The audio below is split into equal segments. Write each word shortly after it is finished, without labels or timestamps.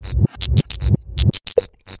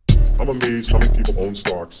amazed how many people own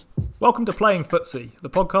stocks. Welcome to Playing Footsie, the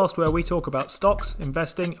podcast where we talk about stocks,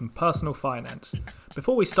 investing and personal finance.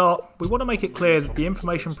 Before we start, we want to make it clear that the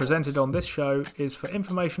information presented on this show is for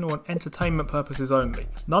informational and entertainment purposes only.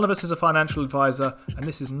 None of us is a financial advisor, and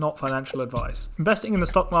this is not financial advice. Investing in the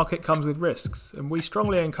stock market comes with risks, and we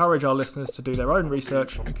strongly encourage our listeners to do their own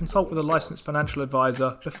research and consult with a licensed financial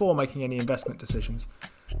advisor before making any investment decisions.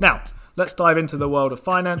 Now, let's dive into the world of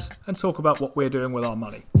finance and talk about what we're doing with our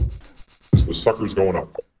money. The sucker's going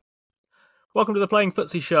up. Welcome to the Playing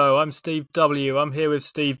Footsie Show. I'm Steve W. I'm here with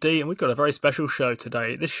Steve D, and we've got a very special show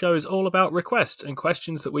today. This show is all about requests and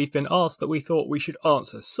questions that we've been asked that we thought we should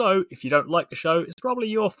answer. So, if you don't like the show, it's probably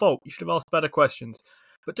your fault. You should have asked better questions.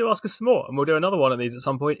 But do ask us some more, and we'll do another one of these at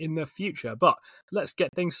some point in the future. But let's get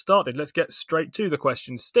things started. Let's get straight to the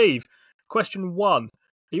questions. Steve, question 1. Are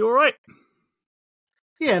you all right?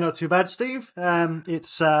 Yeah, not too bad, Steve.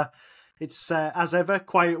 It's as ever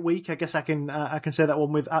quiet week. I guess I can say that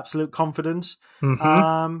one with absolute confidence.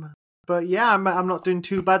 Mm-hmm. But yeah, I'm not doing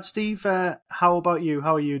too bad, Steve. How about you?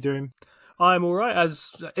 How are you doing? I'm all right.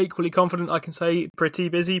 As equally confident, I can say pretty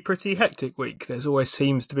busy, pretty hectic week. There's always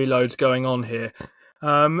seems to be loads going on here.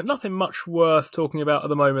 Nothing much worth talking about at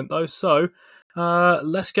the moment, though. So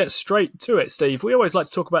let's get straight to it, Steve. We always like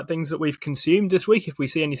to talk about things that we've consumed this week if we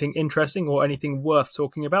see anything interesting or anything worth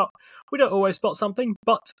talking about. We don't always spot something,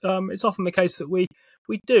 but it's often the case that we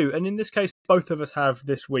do. And in this case, both of us have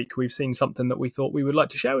this week. We've seen something that we thought we would like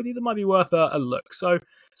to share with you that might be worth a look. So,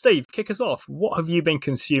 Steve, kick us off. What have you been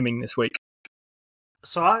consuming this week?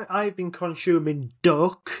 So I've been consuming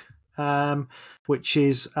Duck, which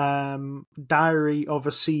is Diary of a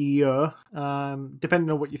CEO.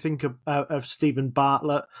 Depending on what you think of Stephen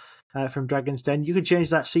Bartlett from Dragon's Den, you can change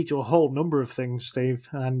that seat to a whole number of things, Steve,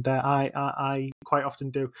 and I quite often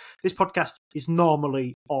do. This podcast is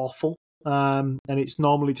normally awful, and it's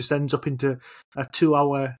normally just ends up into a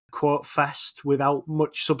 2-hour quote fest without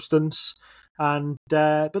much substance. And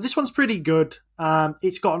but this one's pretty good.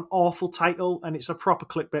 It's got an awful title, and it's a proper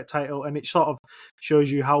clickbait title, and it sort of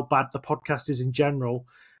shows you how bad the podcast is in general.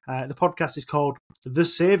 The podcast is called The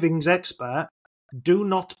Savings Expert. Do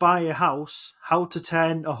not buy a house. How to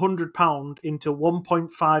turn £100 into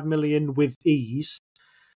 1.5 million with ease.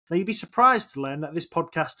 Now, you'd be surprised to learn that this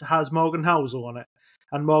podcast has Morgan Housel on it,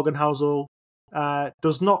 and Morgan Housel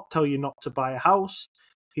does not tell you not to buy a house.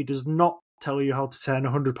 He does not tell you how to turn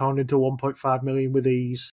 £100 into 1.5 million with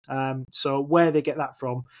ease. So where they get that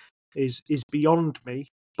from is beyond me.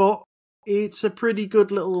 But it's a pretty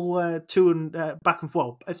good little back and forth.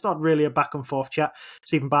 Well, it's not really a back and forth chat.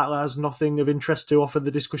 Stephen Bartlett has nothing of interest to offer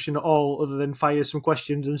the discussion at all, other than fire some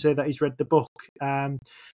questions and say that he's read the book, and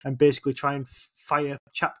basically try and fire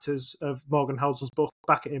chapters of Morgan Housel's book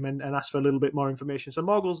back at him and ask for a little bit more information. So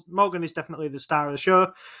Morgan is definitely the star of the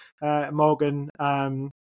show. Morgan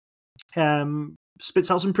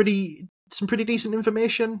spits out some pretty decent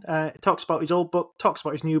information. Talks about his old book, talks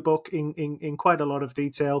about his new book in quite a lot of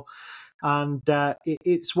detail, and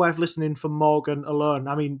it's worth listening for Morgan alone.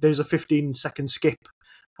 I mean, there's a 15-second skip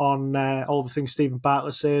on all the things Stephen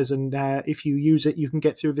Bartlett says, and if you use it, you can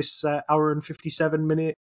get through this hour and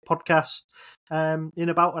 57-minute podcast in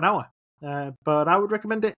about an hour. But I would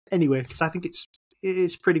recommend it anyway, because I think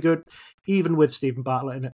it's pretty good, even with Stephen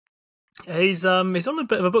Bartlett in it. He's on a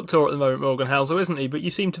bit of a book tour at the moment, Morgan Housel, isn't he? But you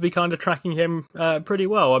seem to be kind of tracking him pretty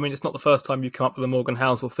well. I mean, it's not the first time you've come up with a Morgan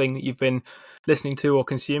Housel thing that you've been listening to or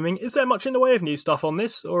consuming. Is there much in the way of new stuff on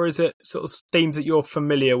this, or is it sort of themes that you're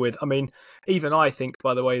familiar with? I mean, even I think,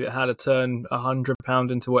 by the way, that how to turn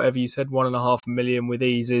 £100 into whatever you said, 1.5 million with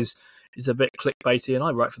ease is a bit clickbaity, and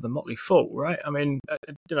I write for the Motley Fool, right? I mean,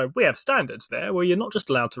 we have standards there where you're not just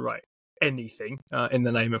allowed to write anything in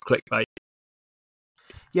the name of clickbait.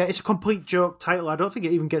 Yeah, it's a complete joke title. I don't think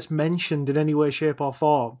it even gets mentioned in any way, shape or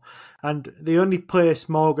form. And the only place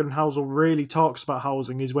Morgan Housel really talks about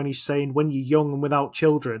housing is when he's saying when you're young and without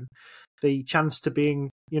children, the chance to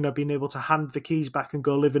being able to hand the keys back and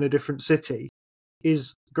go live in a different city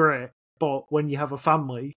is great. But when you have a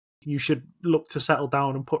family, you should look to settle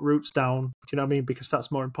down and put roots down. Do you know what I mean? Because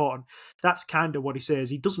that's more important. That's kind of what he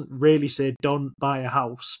says. He doesn't really say don't buy a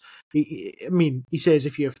house. He says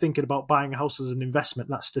if you're thinking about buying a house as an investment,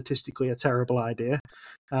 that's statistically a terrible idea.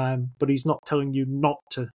 But he's not telling you not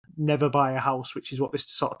to never buy a house, which is what this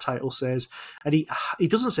sort of title says. And he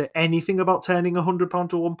doesn't say anything about turning £100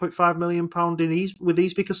 to £1.5 million with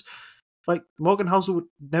ease, because like Morgan Housel would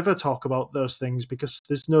never talk about those things, because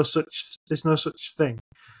there's no such thing.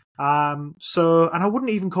 And I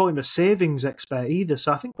wouldn't even call him a savings expert either.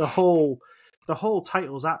 So I think the whole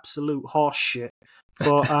title's absolute horse shit.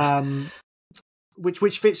 But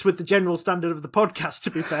which fits with the general standard of the podcast,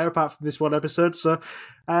 to be fair, apart from this one episode. So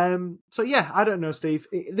yeah, I don't know, Steve.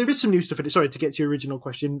 There is some new stuff in it. Sorry, to get to your original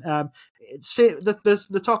question.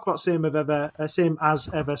 The talk about same as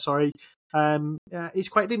ever. Sorry. Is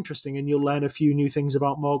quite interesting, and you'll learn a few new things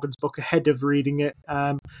about Morgan's book ahead of reading it.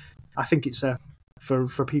 I think it's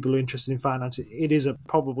for people who are interested in finance, it is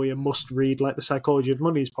probably a must read. Like The Psychology of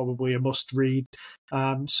Money is probably a must read.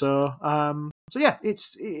 So yeah,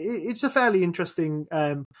 it's a fairly interesting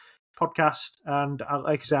podcast, and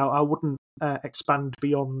like I say, I wouldn't expand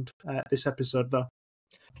beyond this episode though.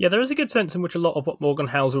 Yeah, there is a good sense in which a lot of what Morgan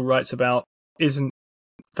Housel writes about isn't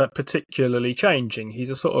that particularly changing. He's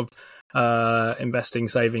a sort of investing,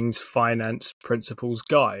 savings, finance principles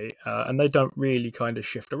guy, and they don't really kind of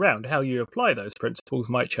shift around. How you apply those principles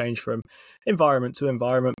might change from environment to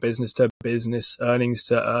environment, business to business, earnings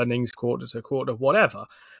to earnings, quarter to quarter, whatever.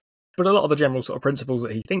 But a lot of the general sort of principles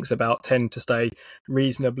that he thinks about tend to stay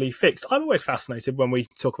reasonably fixed. I'm always fascinated when we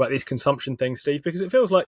talk about these consumption things, Steve, because it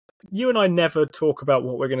feels like you and I never talk about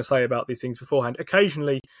what we're going to say about these things beforehand.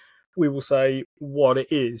 Occasionally, we will say what it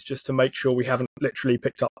is just to make sure we haven't literally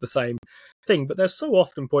picked up the same thing. But there's so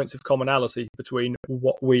often points of commonality between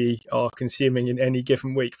what we are consuming in any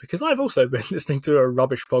given week, because I've also been listening to a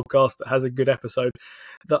rubbish podcast that has a good episode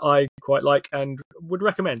that I quite like and would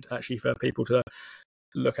recommend actually for people to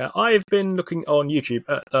look at. I've been looking on YouTube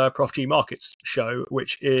at the Prof G Markets show,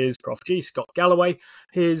 which is Prof G, Scott Galloway,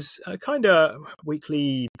 his kind of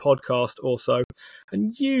weekly podcast also.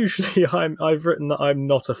 And usually I've written that I'm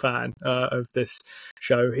not a fan of this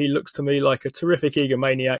show. He looks to me like a terrific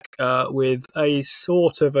egomaniac with a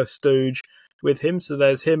sort of a stooge with him. So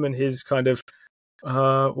there's him and his kind of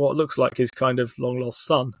what looks like his kind of long lost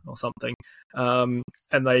son or something.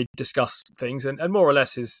 And they discuss things, and more or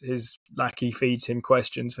less his lackey feeds him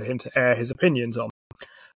questions for him to air his opinions on.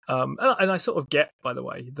 And I sort of get, by the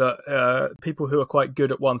way, that people who are quite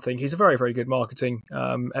good at one thing, he's a very, very good marketing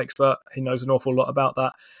expert, he knows an awful lot about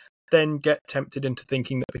that, then get tempted into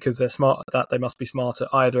thinking that because they're smart at that, they must be smart at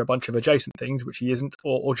either a bunch of adjacent things, which he isn't,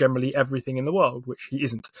 or generally everything in the world, which he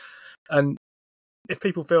isn't. And if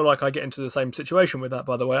people feel like I get into the same situation with that,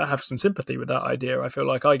 by the way, I have some sympathy with that idea. I feel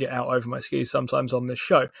like I get out over my skis sometimes on this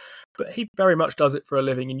show. But he very much does it for a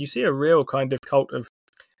living, and you see a real kind of cult of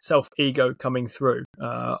self-ego coming through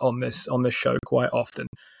on this show quite often.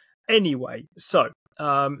 Anyway, so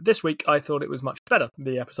this week I thought it was much better,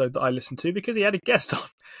 the episode that I listened to, because he had a guest on.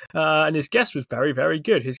 And his guest was very, very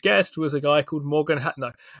good. His guest was a guy called Morgan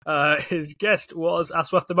Hatno. His guest was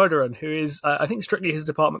Aswath Damodaran, who is, I think, strictly his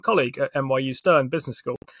department colleague at NYU Stern Business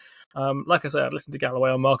School. Like I say, I'd listened to Galloway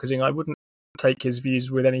on marketing. I wouldn't take his views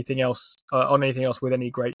with anything else with any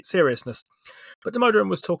great seriousness. But Damodaran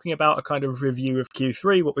was talking about a kind of review of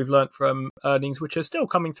Q3, what we've learnt from earnings, which are still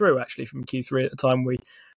coming through, actually, from Q3 at the time we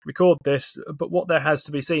record this, but what there has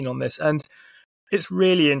to be seen on this. And it's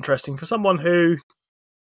really interesting for someone who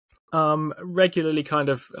regularly kind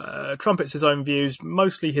of trumpets his own views.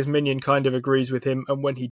 Mostly his minion kind of agrees with him, and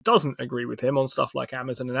when he doesn't agree with him on stuff like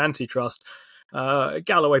Amazon and antitrust,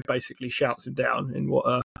 Galloway basically shouts him down in what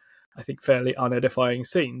are, I think, fairly unedifying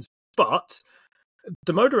scenes. But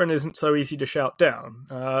Damodaran isn't so easy to shout down.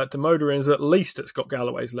 Damodaran is at least at Scott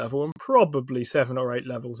Galloway's level and probably 7 or 8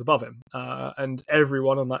 levels above him. And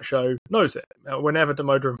everyone on that show knows it. Whenever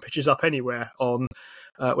Damodaran pitches up anywhere on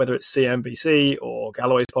whether it's CNBC or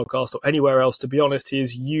Galloway's podcast or anywhere else, to be honest, he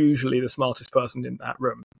is usually the smartest person in that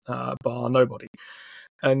room, bar nobody.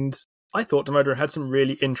 And I thought Damodaran had some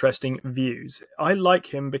really interesting views. I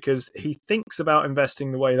like him because he thinks about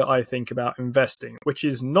investing the way that I think about investing, which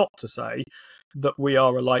is not to say that we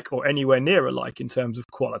are alike or anywhere near alike in terms of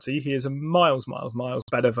quality. He is a miles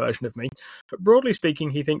better version of me. But broadly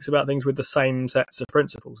speaking, he thinks about things with the same sets of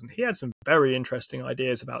principles. And he had some very interesting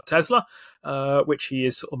ideas about Tesla, which he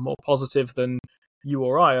is sort of more positive than you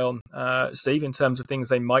or I on, Steve, in terms of things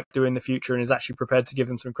they might do in the future, and is actually prepared to give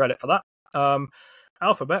them some credit for that.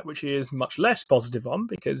 Alphabet, which he is much less positive on,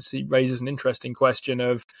 because he raises an interesting question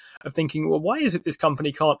of thinking, well, why is it this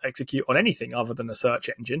company can't execute on anything other than a search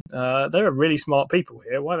engine? They're really smart people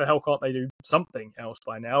here. Why the hell can't they do something else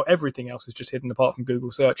by now? Everything else is just hidden apart from Google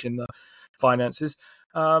search in the finances.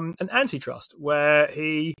 And antitrust, where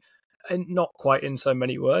he, and not quite in so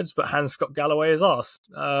many words, but hands Scott Galloway his arse.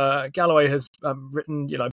 Galloway has written,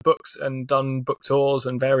 books and done book tours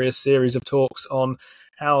and various series of talks on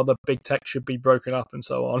how the big tech should be broken up and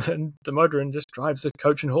so on. And Damodaran just drives the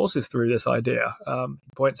coach and horses through this idea. He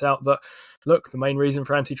points out that, look, the main reason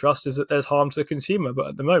for antitrust is that there's harm to the consumer, but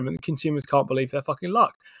at the moment, consumers can't believe their fucking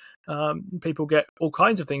luck. People get all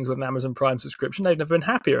kinds of things with an Amazon Prime subscription. They've never been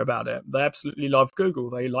happier about it. They absolutely love Google.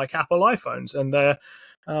 They like Apple iPhones, and they're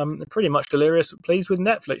pretty much delirious pleased with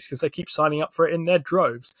Netflix because they keep signing up for it in their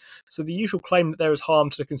droves. So the usual claim that there is harm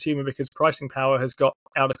to the consumer because pricing power has got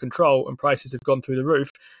out of control and prices have gone through the roof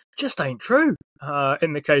just ain't true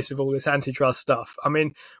in the case of all this antitrust stuff. I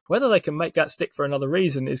mean, whether they can make that stick for another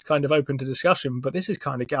reason is kind of open to discussion, but this is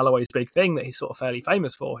kind of Galloway's big thing that he's sort of fairly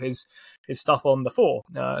famous for, his stuff on the four,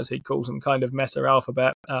 as he calls them, kind of Meta,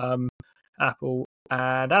 Alphabet, Apple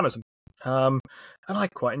and Amazon. And I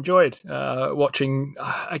quite enjoyed watching.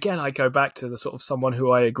 Again, I go back to the sort of someone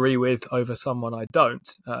who I agree with over someone I don't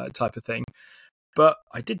type of thing. But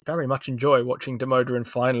I did very much enjoy watching Damodaran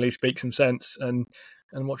finally speak some sense and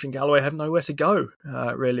watching Galloway have nowhere to go,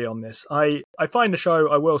 really, on this. I find the show,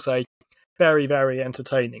 I will say, very, very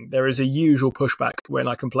entertaining. There is a usual pushback when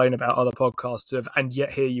I complain about other podcasts and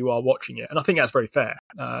yet here you are watching it. And I think that's very fair,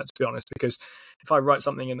 to be honest, because if I write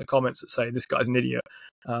something in the comments that say this guy's an idiot,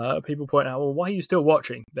 people point out, well, why are you still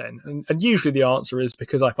watching then? And usually the answer is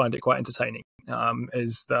because I find it quite entertaining,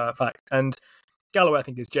 is the fact. And Galloway, I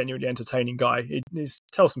think, is a genuinely entertaining guy. He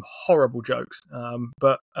tells some horrible jokes,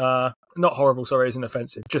 but not horrible, sorry, isn't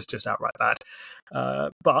offensive, just outright bad.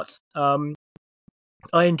 But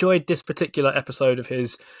I enjoyed this particular episode of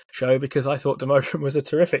his show because I thought Damodaran was a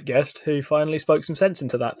terrific guest who finally spoke some sense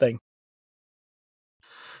into that thing.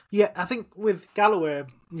 Yeah, I think with Galloway,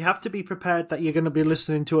 you have to be prepared that you're going to be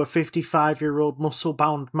listening to a 55-year-old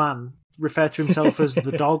muscle-bound man refer to himself as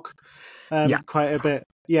the dog quite a bit.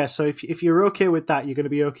 Yeah, so if you're okay with that, you're going to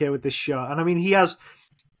be okay with this show. And I mean, he has,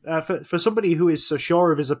 for somebody who is so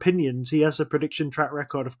sure of his opinions, he has a prediction track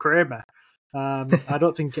record of Kramer. I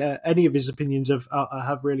don't think any of his opinions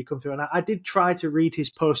have really come through. And I did try to read his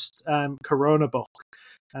post-Corona book.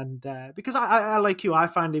 And because I like you, I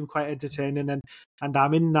find him quite entertaining, and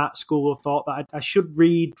I'm in that school of thought that I should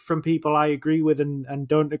read from people I agree with and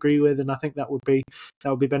don't agree with, and I think that would be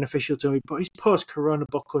beneficial to me. But his post-Corona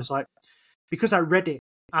book was like, because I read it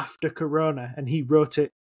after Corona and he wrote it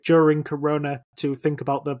during Corona to think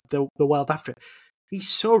about the world after it. He's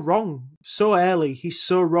so wrong, so early. He's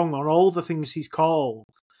so wrong on all the things he's called,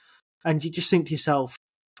 and you just think to yourself,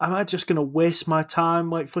 am I just going to waste my time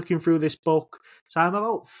like flicking through this book? So I'm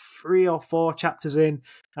about 3 or 4 chapters in,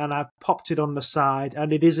 and I've popped it on the side,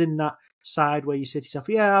 and it is in that side where you say to yourself,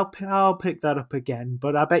 yeah, I'll pick that up again,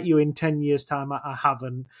 but I bet you in 10 years' time I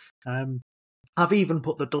haven't. I've even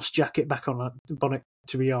put the dust jacket back on it,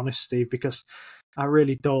 to be honest, Steve, because I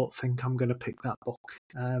really don't think I'm going to pick that book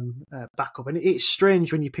back up. And it's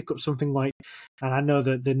strange when you pick up something like, and I know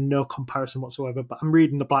that there's no comparison whatsoever, but I'm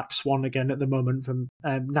reading The Black Swan again at the moment from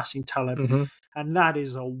Nassim Taleb, and that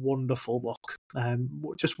is a wonderful book.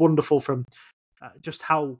 Just wonderful from just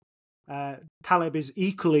how Taleb is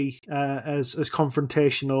equally as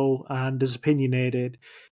confrontational and as opinionated,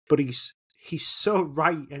 but he's so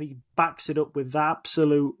right, and he backs it up with the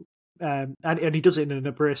absolute, and he does it in an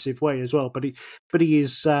abrasive way as well. But he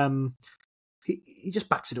is he just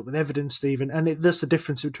backs it up with evidence, Stephen. And there's the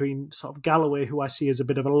difference between sort of Galloway, who I see as a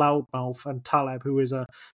bit of a loudmouth, and Taleb, who is a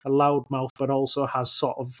loudmouth but also has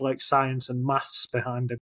sort of like science and maths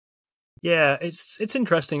behind him. Yeah, it's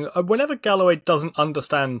interesting. Whenever Galloway doesn't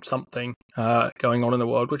understand something going on in the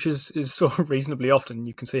world, which is sort of reasonably often,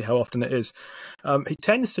 you can see how often it is, he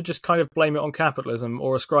tends to just kind of blame it on capitalism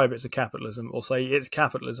or ascribe it to capitalism or say it's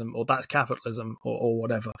capitalism or that's capitalism or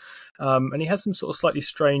whatever. And he has some sort of slightly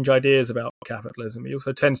strange ideas about capitalism. He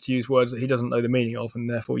also tends to use words that he doesn't know the meaning of and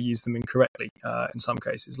therefore use them incorrectly in some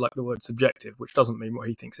cases, like the word subjective, which doesn't mean what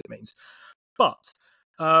he thinks it means. But,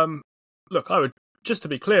 look, just to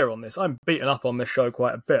be clear on this, I'm beaten up on this show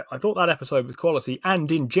quite a bit. I thought that episode was quality,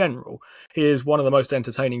 and in general, he is one of the most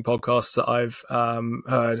entertaining podcasts that I've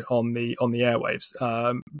heard on the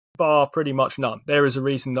airwaves, bar pretty much none. There is a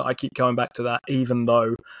reason that I keep coming back to that, even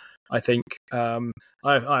though I think I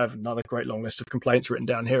have another great long list of complaints written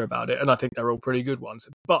down here about it, and I think they're all pretty good ones.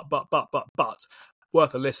 But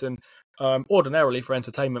worth a listen. Ordinarily, for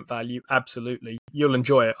entertainment value, absolutely. You'll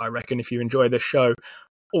enjoy it, I reckon, if you enjoy this show.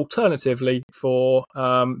 Alternatively, for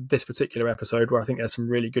this particular episode, where I think there's some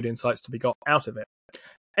really good insights to be got out of it.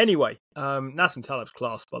 Anyway, Nassim Taleb's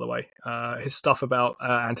class, by the way, his stuff about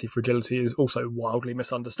anti-fragility is also wildly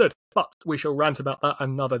misunderstood, but we shall rant about that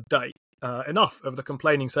another day. Enough of the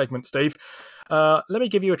complaining segment, Steve. Let me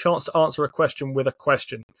give you a chance to answer a question with a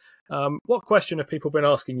question. What question have people been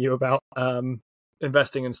asking you about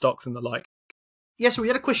investing in stocks and the like? Yes, we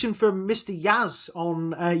had a question from Mr. Yaz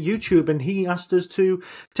on YouTube, and he asked us to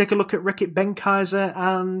take a look at Reckitt Benckiser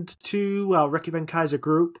Reckitt Benckiser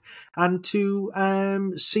Group, and to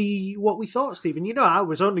see what we thought, Steve. And I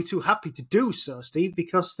was only too happy to do so, Steve,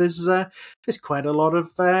 because there's quite a lot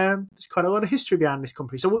of history behind this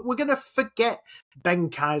company. So we're going to forget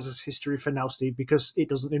Benckiser's history for now, Steve, because it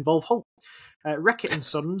doesn't involve Hull. Reckitt and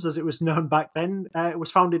Sons, as it was known back then, it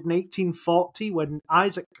was founded in 1840 when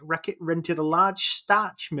Isaac Reckitt rented a large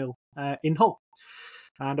starch mill in Hull.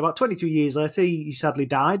 And about 22 years later, he sadly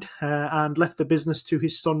died and left the business to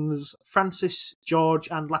his sons Francis, George,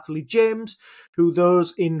 and latterly James, who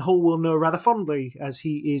those in Hull will know rather fondly, as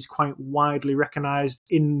he is quite widely recognised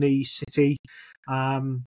in the city,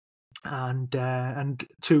 and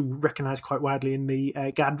too recognised quite widely in the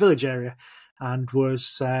Garden Village area, and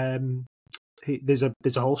was. There's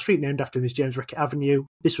a whole street named after him, is James Reckitt Avenue.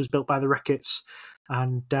 This was built by the Reckitts,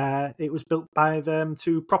 and it was built by them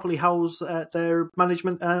to properly house their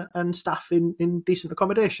management and staff in decent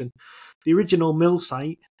accommodation. The original mill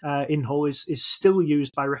site in Hull is still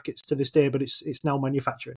used by Reckitts to this day, but it's now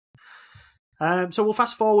manufacturing. So we'll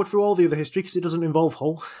fast forward through all the other history because it doesn't involve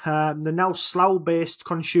Hull. The now Slough-based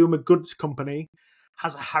consumer goods company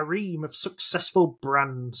has a harem of successful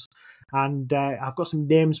brands. And I've got some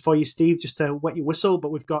names for you, Steve, just to wet your whistle.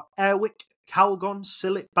 But we've got Airwick, Calgon,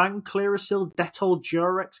 Sillet Bang, Clearasil, Dettol,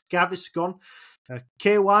 Durex, Gaviscon,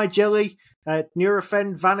 KY Jelly,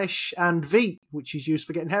 Nurofen, Vanish, and V, which is used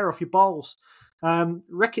for getting hair off your balls.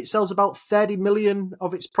 Reckitt sells about 30 million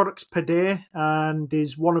of its products per day and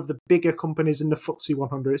is one of the bigger companies in the FTSE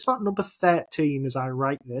 100. It's about number 13 as I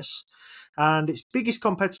write this. And its biggest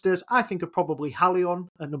competitors, I think, are probably Haleon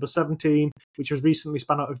at number 17, which was recently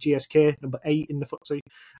spun out of GSK, number 8 in the FTSE,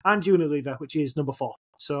 and Unilever, which is number 4.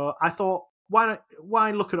 So I thought, why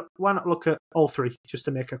not look at all three just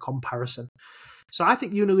to make a comparison? So I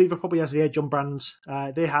think Unilever probably has the edge on brands.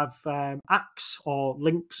 They have Axe, or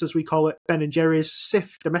Lynx as we call it, Ben & Jerry's,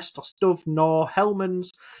 Cif, Domestos, Dove, Knorr,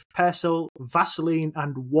 Hellmann's, Persil, Vaseline,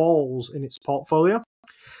 and Walls in its portfolio.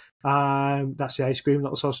 That's the ice cream,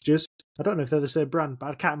 not the sausages. I don't know if they're the same brand, but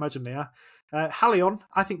I can't imagine they are. Haleon,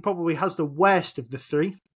 I think, probably has the worst of the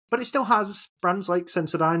three, but it still has brands like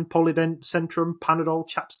Sensodyne, Polident, Centrum, Panadol,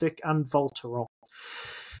 Chapstick, and Voltarol.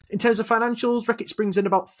 In terms of financials, Reckitt brings in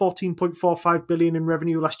about 14.45 billion in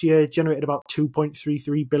revenue last year, generated about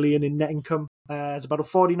 2.33 billion in net income. Has about a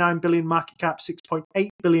 49 billion market cap, 6.8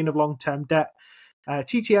 billion of long-term debt.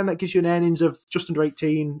 TTM, that gives you an earnings of just under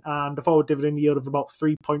 18 and a forward dividend yield of about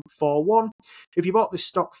 3.41. If you bought this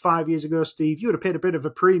stock 5 years ago, Steve, you would have paid a bit of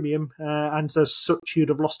a premium, and as such, you'd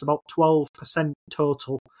have lost about 12%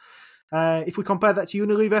 total. If we compare that to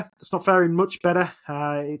Unilever, it's not faring much better.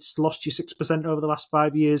 It's lost you 6% over the last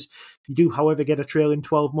 5 years. You do, however, get a trailing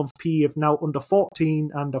 12-month P of now under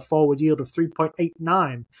 14 and a forward yield of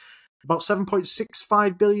 3.89. About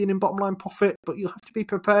 7.65 billion in bottom line profit, but you'll have to be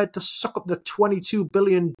prepared to suck up the 22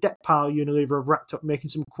 billion debt pile Unilever have racked up making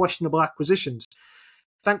some questionable acquisitions.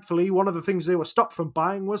 Thankfully, one of the things they were stopped from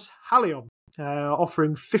buying was Haleon,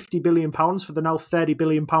 offering £50 billion for the now £30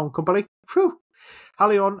 billion company. Whew!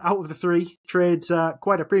 Haleon, out of the three, trades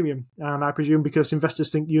quite a premium, and I presume because investors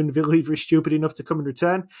think Unilever is stupid enough to come and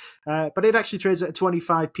return. But it actually trades at a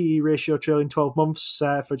 25 PE ratio trailing 12 months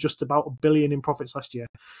for just about $1 billion in profits last year.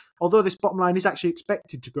 Although this bottom line is actually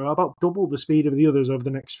expected to grow about double the speed of the others over the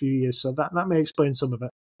next few years, so that may explain some of it.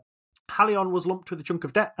 Haleon was lumped with a chunk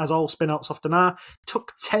of debt, as all spin-outs often are,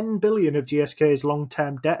 took 10 billion of GSK's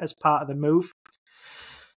long-term debt as part of the move.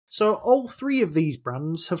 So all three of these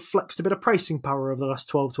brands have flexed a bit of pricing power over the last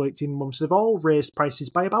 12 to 18 months. They've all raised prices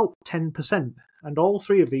by about 10%, and all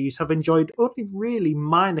three of these have enjoyed only really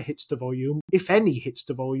minor hits to volume, if any hits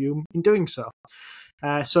to volume, in doing so.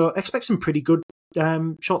 So expect some pretty good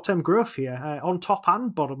short-term growth here, on top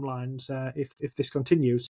and bottom lines, if this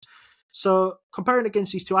continues. So comparing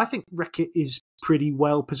against these two, I think Reckitt is pretty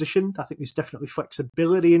well positioned. I think there's definitely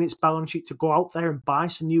flexibility in its balance sheet to go out there and buy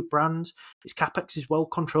some new brands. Its capex is well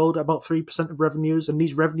controlled at about 3% of revenues, and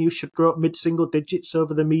these revenues should grow at mid-single digits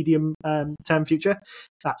over the medium-term future.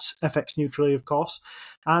 That's FX neutrally, of course.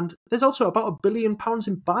 And there's also about £1 billion in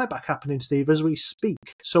buyback happening, Steve, as we speak.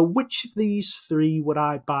 So which of these three would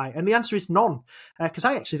I buy? And the answer is none, because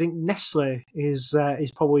I actually think Nestle is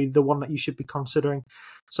probably the one that you should be considering.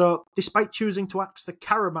 So despite choosing to axe the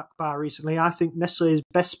Karamak bar recently, I think Nestle is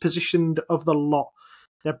best positioned of the lot.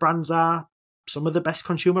 Their brands are some of the best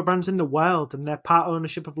consumer brands in the world, and their part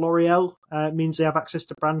ownership of L'Oreal means they have access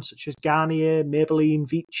to brands such as Garnier, Maybelline,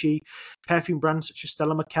 Vichy, perfume brands such as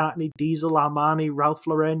Stella McCartney, Diesel, Armani, Ralph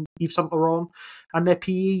Lauren, Yves Saint Laurent, and their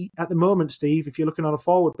PE at the moment, Steve, if you're looking on a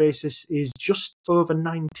forward basis, is just over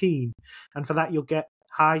 19, and for that you'll get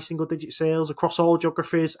high single-digit sales across all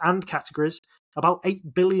geographies and categories, about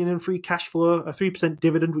 $8 billion in free cash flow, a 3%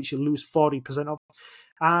 dividend, which you'll lose 40% of,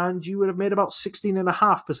 and you would have made about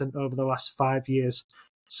 16.5% over the last 5 years.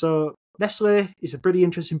 So Nestle is a pretty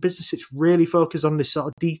interesting business. It's really focused on this sort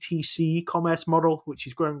of DTC e-commerce model, which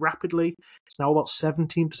is growing rapidly. It's now about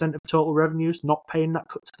 17% of total revenues, not paying that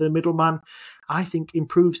cut to the middleman. I think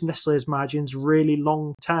improves Nestle's margins really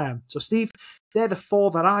long term. So Steve, they're the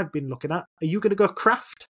four that I've been looking at. Are you going to go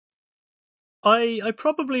Kraft? I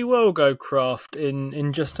probably will go Kraft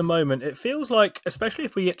in just a moment. It feels like, especially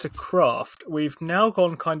if we get to Kraft, we've now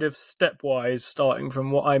gone kind of stepwise, starting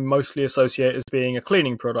from what I mostly associate as being a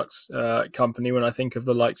cleaning products company when I think of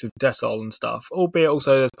the likes of Dettol and stuff, albeit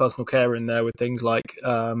also there's personal care in there with things like,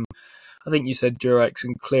 I think you said Durex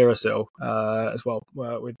and Clearasil as well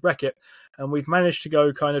with Reckitt. And we've managed to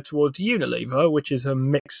go kind of towards Unilever, which is a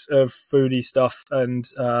mix of foodie stuff and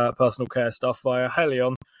personal care stuff via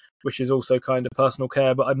Haleon, which is also kind of personal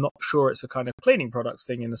care, but I'm not sure it's a kind of cleaning products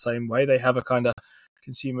thing in the same way. They have a kind of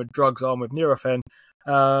consumer drugs arm with Nurofen,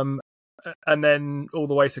 and then all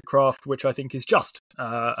the way to Kraft, which I think is just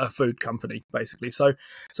a food company, basically. So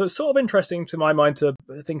it's sort of interesting to my mind to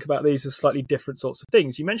think about these as slightly different sorts of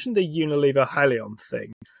things. You mentioned the Unilever Haleon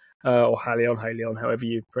thing, or Haleon, however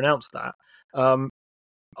you pronounce that.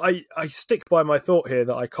 I stick by my thought here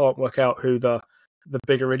that I can't work out who the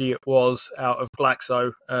bigger idiot was out of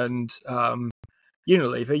Glaxo and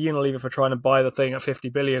Unilever. Unilever for trying to buy the thing at 50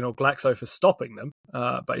 billion, or Glaxo for stopping them,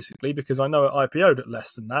 basically, because I know it IPO'd at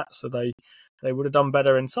less than that, so they would have done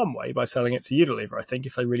better in some way by selling it to Unilever, I think,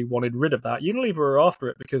 if they really wanted rid of that. Unilever were after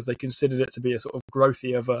it because they considered it to be a sort of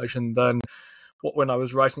growthier version than what, when I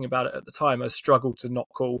was writing about it at the time, I struggled to not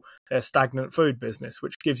call their stagnant food business,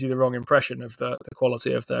 which gives you the wrong impression of the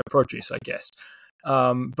quality of their produce, I guess.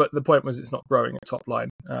 But the point was it's not growing at top line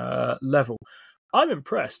level. I'm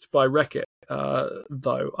impressed by Reckitt,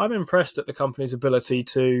 though. I'm impressed at the company's ability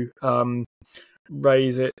to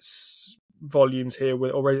raise its volumes here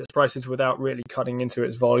or raise its prices without really cutting into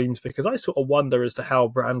its volumes, because I sort of wonder as to how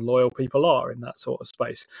brand loyal people are in that sort of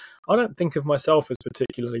space. I don't think of myself as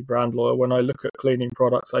particularly brand loyal. When I look at cleaning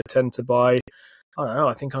products, I tend to buy, I don't know,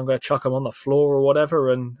 I think I'm going to chuck them on the floor or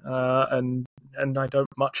whatever, and I don't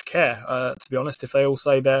much care, to be honest. If they all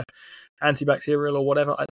say they're antibacterial or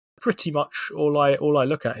whatever, pretty much all I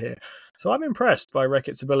look at here. So I'm impressed by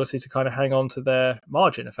Reckitt's ability to kind of hang on to their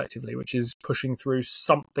margin effectively, which is pushing through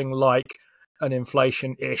something like an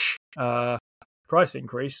inflation-ish price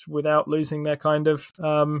increase without losing their kind of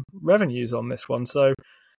revenues on this one. So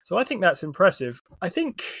I think that's impressive. I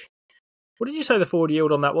think, what did you say the forward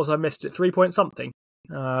yield on that was? I missed it. 3 point something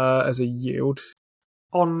as a yield.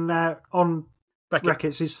 On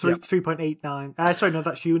Reckitt's is 3.89. Sorry, no,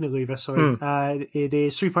 that's Unilever. Sorry, it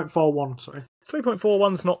is 3.41. Sorry,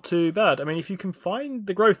 3.41's not too bad. I mean, if you can find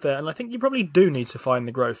the growth there, and I think you probably do need to find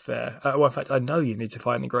the growth there. Well, in fact, I know you need to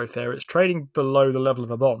find the growth there. It's trading below the level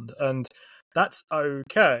of a bond, and that's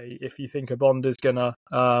okay if you think a bond is gonna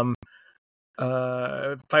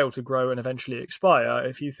fail to grow and eventually expire.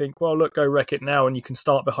 If you think, well, look, go Reckitt now and you can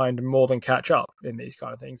start behind and more than catch up in these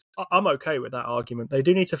kind of things, I'm okay with that argument. They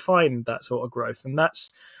do need to find that sort of growth, and that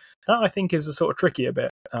I think is a sort of trickier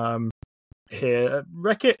bit here.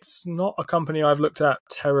 Reckitt's not a company I've looked at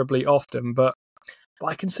terribly often, but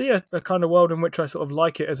I can see a kind of world in which I sort of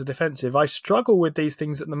like it as a defensive. I struggle with these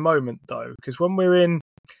things at the moment, though, because when we're in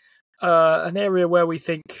an area where we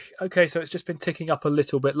think, okay, so it's just been ticking up a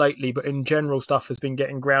little bit lately, but in general stuff has been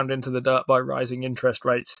getting ground into the dirt by rising interest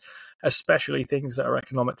rates, especially things that are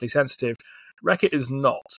economically sensitive. Reckitt is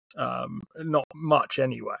not much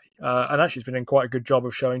anyway, and actually it's been doing quite a good job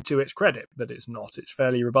of showing to its credit that it's not. It's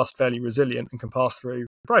fairly robust, fairly resilient, and can pass through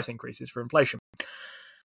price increases for inflation.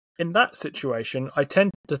 In that situation, I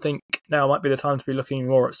tend to think now might be the time to be looking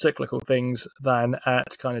more at cyclical things than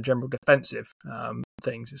at kind of general defensive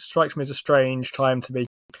things. It strikes me as a strange time to be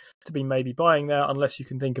maybe buying there, unless you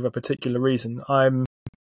can think of a particular reason. I'm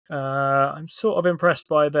sort of impressed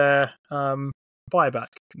by their buyback,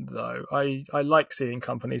 though. I like seeing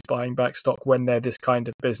companies buying back stock when they're this kind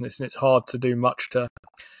of business, and it's hard to do much to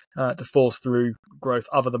force through growth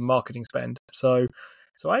other than marketing spend. So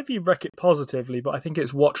I view Reckitt positively, but I think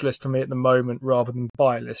it's watch list for me at the moment rather than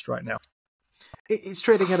buy list right now. It's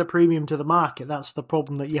trading at a premium to the market. That's the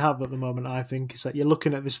problem that you have at the moment, I think, is that you're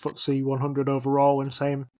looking at this FTSE 100 overall and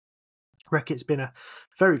saying, Reckitt's been a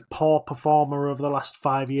very poor performer over the last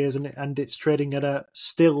 5 years, and it's trading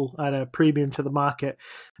still at a premium to the market.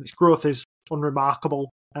 And its growth is unremarkable.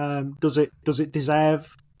 Does it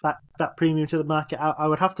deserve that premium to the market? I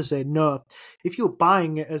would have to say no. If you're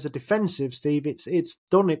buying it as a defensive, Steve, it's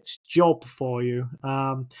done its job for you.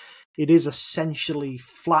 It is essentially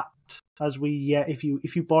flat. If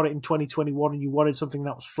you bought it in 2021 and you wanted something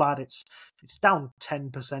that was flat, it's down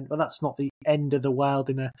 10%, but that's not the end of the world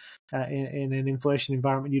in an inflation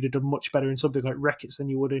environment. You'd have done much better in something like Reckitt than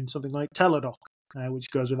you would in something like Teladoc,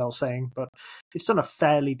 which goes without saying. But it's done a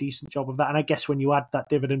fairly decent job of that. And I guess when you add that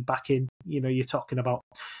dividend back in, you're talking about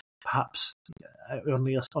perhaps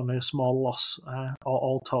only a small loss,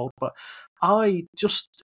 all told. But I just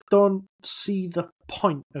don't see the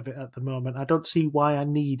point of it at the moment. I don't see why I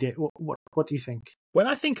need it. What do you think? When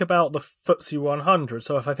I think about the FTSE 100,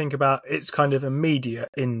 so if I think about its kind of immediate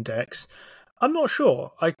index, I'm not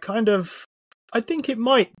sure. I think it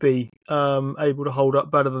might be able to hold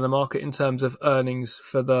up better than the market in terms of earnings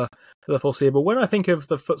for the foreseeable. When I think of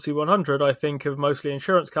the FTSE 100, I think of mostly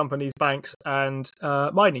insurance companies, banks, and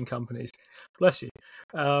mining companies. Bless you.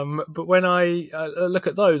 But when I look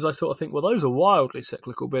at those, I sort of think, well, those are wildly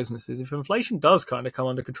cyclical businesses. If inflation does kind of come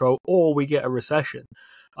under control, or we get a recession,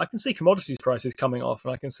 I can see commodities prices coming off,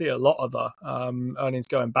 and I can see a lot of the earnings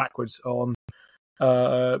going backwards on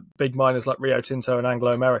big miners like Rio Tinto and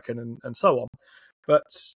Anglo American and so on. But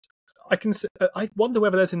I wonder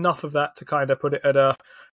whether there's enough of that to kind of put it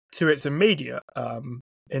to its immediate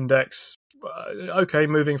index. Okay,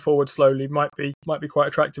 moving forward slowly might be quite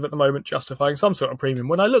attractive at the moment, justifying some sort of premium.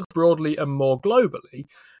 When I look broadly and more globally,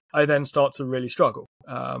 I then start to really struggle.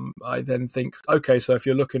 I then think, okay, so if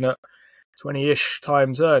you're looking at 20-ish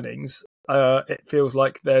times earnings, it feels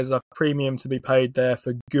like there's a premium to be paid there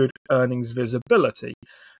for good earnings visibility.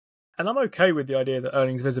 And I'm okay with the idea that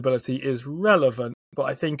earnings visibility is relevant, but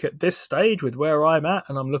I think at this stage, with where I'm at,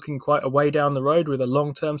 and I'm looking quite a way down the road with a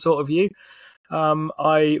long-term sort of view,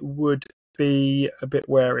 I would be a bit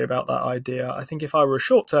wary about that idea. I think if I were a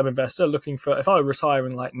short-term investor if I were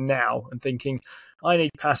retiring like now and thinking, I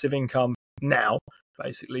need passive income now,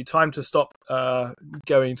 basically, time to stop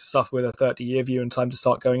going into stuff with a 30-year view and time to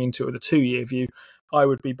start going into it with a 2-year view, I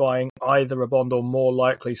would be buying either a bond or more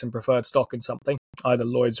likely some preferred stock in something. Either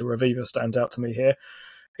Lloyd's or Aviva stands out to me here.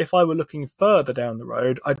 If I were looking further down the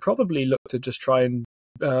road, I'd probably look to just try and,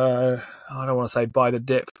 I don't want to say buy the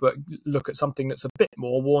dip, but look at something that's a bit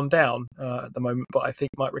more worn down at the moment, but I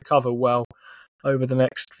think might recover well over the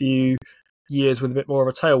next few years with a bit more of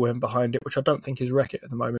a tailwind behind it, which I don't think is Reckitt at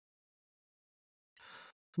the moment.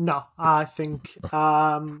 No, I think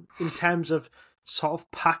in terms of sort of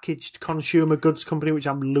packaged consumer goods company, which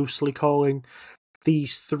I'm loosely calling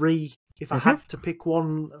these three, if I had to pick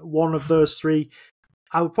one of those three,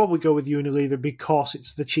 I would probably go with Unilever because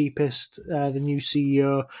it's the cheapest. The new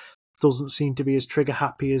CEO doesn't seem to be as trigger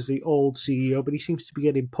happy as the old CEO, but he seems to be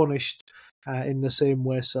getting punished in the same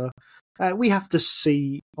way. So we have to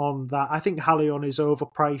see on that. I think Haleon is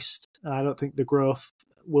overpriced. I don't think the growth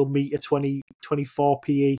will meet a 24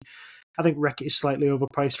 PE. I think Reckitt is slightly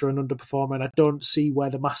overpriced for an underperformer, and I don't see where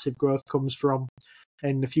the massive growth comes from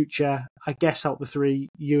in the future. I guess out the three,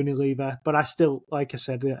 Unilever, but I still, like I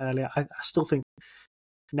said earlier, I still think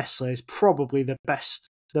Nestle is probably the best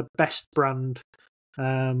brand.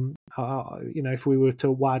 If we were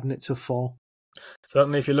to widen it to 4.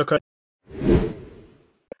 Certainly, if you look at.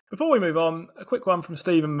 Before we move on, a quick one from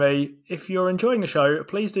Steve and me. If you're enjoying the show,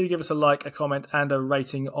 please do give us a like, a comment, and a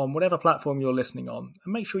rating on whatever platform you're listening on.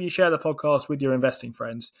 And make sure you share the podcast with your investing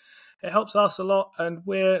friends. It helps us a lot, and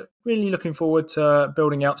we're really looking forward to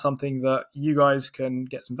building out something that you guys can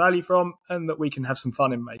get some value from and that we can have some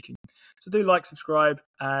fun in making. So do like, subscribe,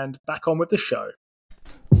 and back on with the show.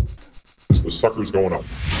 The sucker's going up.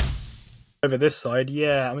 Over this side,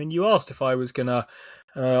 yeah. I mean, you asked if I was going to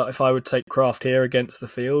if I would take Kraft here against the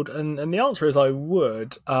field, and the answer is I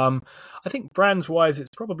would. I think brands-wise, it's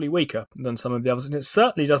probably weaker than some of the others, and it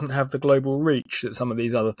certainly doesn't have the global reach that some of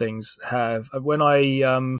these other things have. When I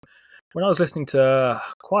was listening to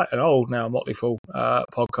quite an old now Motley Fool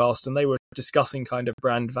podcast, and they were discussing kind of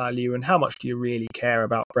brand value and how much do you really care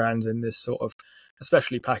about brands in this sort of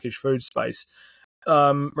especially packaged food space.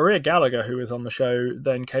 Maria Gallagher, who was on the show,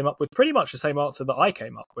 then came up with pretty much the same answer that I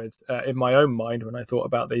came up with in my own mind when I thought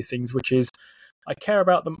about these things, which is I care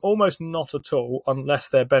about them almost not at all unless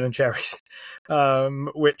they're Ben & Jerry's,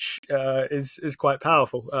 which is quite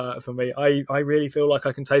powerful for me. I really feel like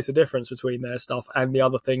I can taste the difference between their stuff and the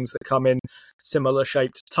other things that come in similar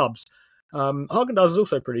shaped tubs. Haagen-Dazs is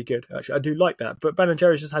also pretty good, actually. I do like that, but Ben &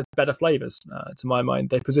 Jerry's just has better flavours, to my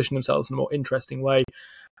mind. They position themselves in a more interesting way.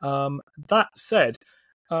 That said,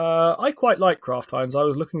 I quite like Kraft-Heinz. I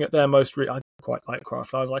was looking at their I quite like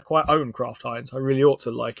Kraft-Heinz. I quite own Kraft-Heinz. I really ought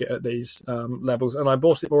to like it at these levels, and I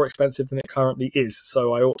bought it more expensive than it currently is,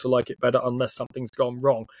 so I ought to like it better unless something's gone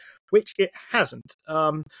wrong, which it hasn't.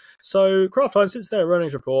 So Kraft-Heinz, since their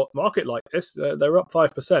earnings report, market like this, they're up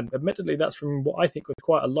 5%. Admittedly, that's from what I think was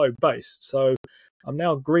quite a low base, so I'm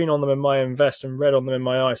now green on them in my invest and red on them in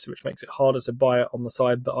my ISA, which makes it harder to buy it on the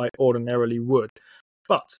side that I ordinarily would.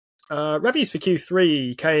 But revenues for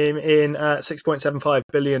Q3 came in at $6.75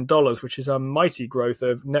 billion, which is a mighty growth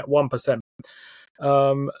of net 1%.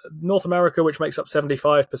 North America, which makes up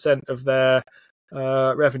 75% of their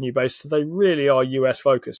revenue base, so they really are US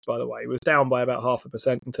focused, by the way, was down by about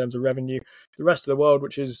 0.5% in terms of revenue. The rest of the world,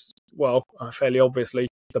 which is, well, fairly obviously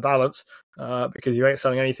the balance, because you ain't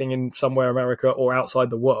selling anything in somewhere America or outside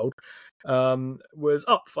the world, was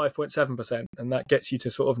up 5.7%, and that gets you to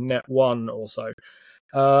sort of net 1 or so.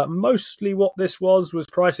 Mostly what this was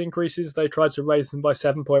price increases. They tried to raise them by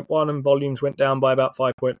 7.1 and volumes went down by about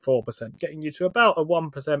 5.4%, getting you to about a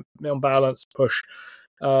 1% on balance push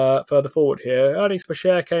further forward here. Earnings per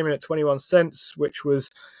share came in at 21 cents, which was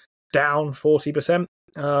down 40%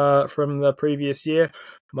 from the previous year,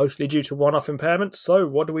 mostly due to one-off impairments. So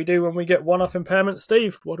what do we do when we get one-off impairments,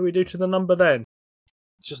 Steve? What do we do to the number then?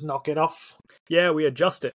 Just knock it off. Yeah, we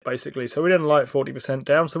adjust it, basically. So we didn't like 40%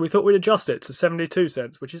 down, so we thought we'd adjust it to 72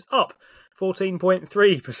 cents, which is up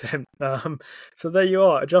 14.3%. So there you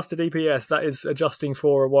are, adjusted EPS. That is adjusting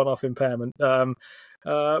for a one-off impairment.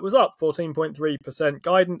 Was up 14.3%.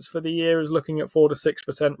 Guidance for the year is looking at 4 to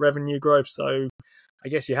 6% revenue growth, so I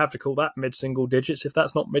guess you have to call that mid-single digits. If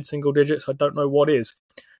that's not mid-single digits, I don't know what is.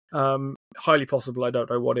 Highly possible I don't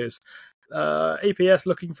know what is. EPS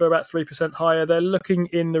looking for about 3% higher. They're looking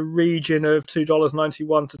in the region of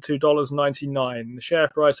 $2.91 to $2.99. The share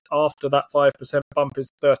price after that 5% bump is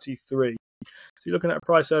 33. So you're looking at a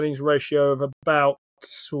price earnings ratio of about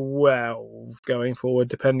 12 going forward,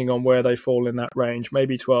 depending on where they fall in that range,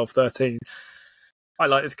 maybe 12, 13. I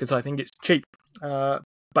like this because I think it's cheap.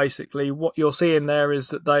 Basically, what you're seeing there is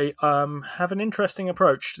that they have an interesting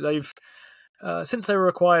approach. They've since they were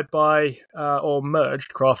acquired by or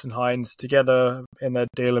merged Kraft and Heinz together in a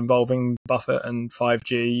deal involving Buffett and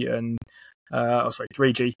 5G and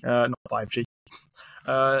 3G, not 5G,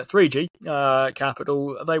 3G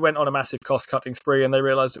Capital, they went on a massive cost-cutting spree, and they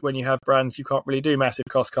realised that when you have brands, you can't really do massive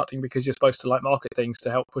cost-cutting because you're supposed to market things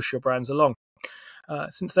to help push your brands along.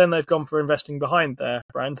 Since then, they've gone for investing behind their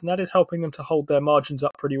brands, and that is helping them to hold their margins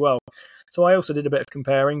up pretty well. So I also did a bit of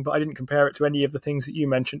comparing, but I didn't compare it to any of the things that you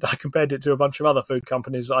mentioned. I compared it to a bunch of other food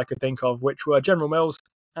companies that I could think of, which were General Mills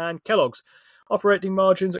and Kellogg's. Operating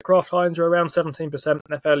margins at Kraft-Heinz are around 17%.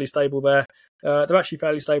 They're fairly stable there. They're actually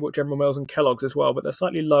fairly stable at General Mills and Kellogg's as well, but they're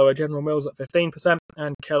slightly lower. General Mills at 15%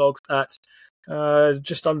 and Kellogg's at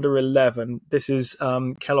just under 11. This is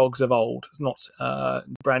Kellogg's of old. It's not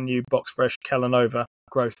brand new box fresh Kellanova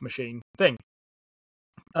growth machine thing.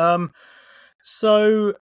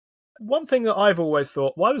 So one thing that I've always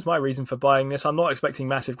thought, why was my reason for buying this? I'm not expecting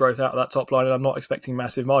massive growth out of that top line, and I'm not expecting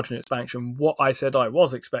massive margin expansion. What I said I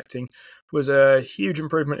was expecting was a huge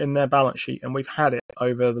improvement in their balance sheet, and we've had it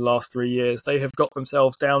over the last 3 years. They have got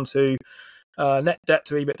themselves down to net debt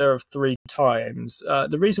to EBITDA of 3 times.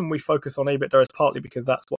 The reason we focus on EBITDA is partly because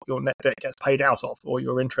that's what your net debt gets paid out of, or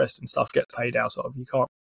your interest and stuff gets paid out of. You can't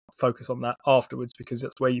focus on that afterwards because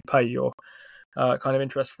that's where you pay your kind of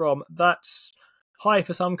interest from. That's high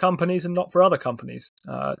for some companies and not for other companies,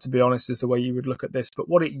 to be honest, is the way you would look at this. But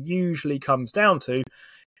what it usually comes down to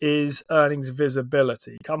is earnings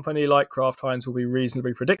visibility. A company like Kraft-Heinz will be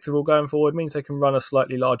reasonably predictable going forward, means they can run a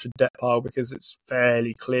slightly larger debt pile because it's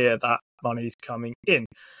fairly clear that money's coming in.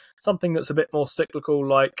 Something that's a bit more cyclical,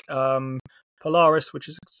 like Polaris, which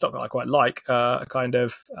is a stock that I quite like, a kind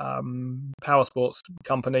of power sports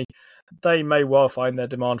company, they may well find their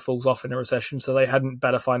demand falls off in a recession, so they hadn't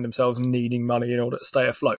better find themselves needing money in order to stay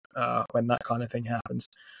afloat when that kind of thing happens.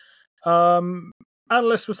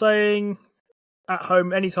 Analysts were saying at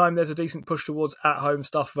home, anytime there's a decent push towards at-home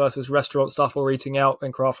stuff versus restaurant stuff or eating out,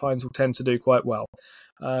 then Kraft-Heinz will tend to do quite well.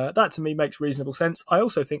 That to me makes reasonable sense. I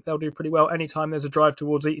also think they'll do pretty well anytime there's a drive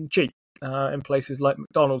towards eating cheap in places like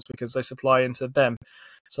McDonald's because they supply into them.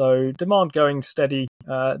 So demand going steady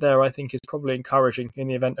there, I think, is probably encouraging in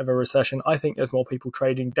the event of a recession. I think there's more people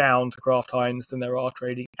trading down to Kraft-Heinz than there are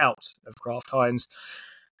trading out of Kraft-Heinz.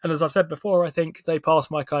 And as I've said before, I think they pass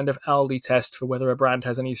my kind of Aldi test for whether a brand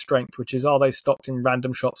has any strength, which is, are they stocked in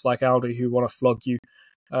random shops like Aldi who want to flog you?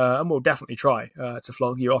 And will definitely try to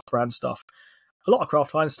flog you off-brand stuff. a lot of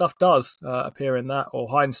Kraft-Heinz stuff does appear in that, or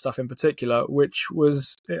Heinz stuff in particular, which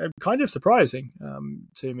was kind of surprising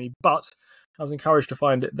to me, but I was encouraged to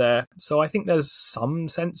find it there. So I think there's some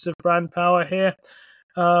sense of brand power here.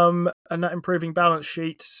 And that improving balance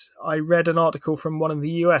sheet, I read an article from one of the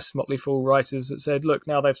US Motley Fool writers that said, look,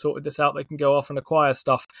 now they've sorted this out, they can go off and acquire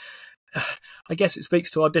stuff. I guess it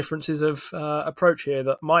speaks to our differences of approach here,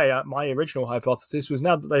 that my original hypothesis was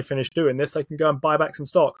now that they've finished doing this, they can go and buy back some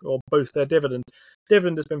stock or boost their dividend.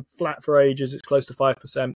 Dividend has been flat for ages. It's close to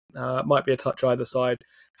 5%. Might be a touch either side.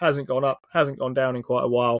 Hasn't gone up, hasn't gone down in quite a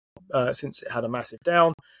while since it had a massive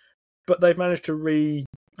down. But they've managed to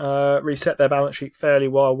reset their balance sheet fairly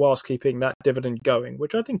well whilst keeping that dividend going,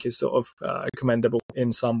 which I think is sort of commendable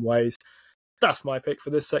in some ways. That's my pick for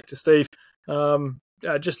this sector, Steve.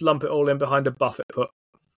 Just lump it all in behind a Buffett put.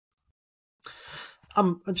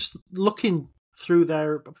 I'm just looking through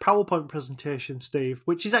their PowerPoint presentation, Steve,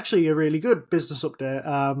 which is actually a really good business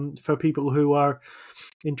update for people who are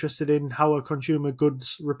interested in how a consumer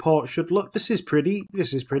goods report should look. This is pretty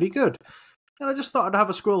good. And I just thought I'd have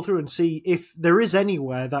a scroll through and see if there is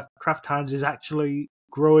anywhere that Kraft-Heinz is actually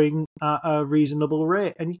growing at a reasonable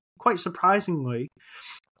rate. And quite surprisingly,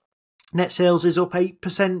 net sales is up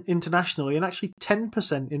 8% internationally and actually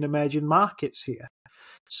 10% in emerging markets here.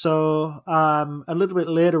 So a little bit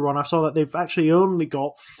later on, I saw that they've actually only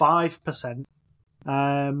got 5%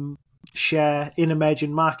 share in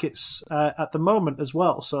emerging markets at the moment as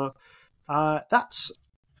well. So that's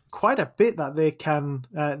quite a bit that they can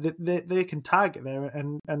target there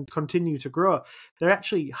and continue to grow. They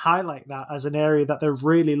actually highlight that as an area that they're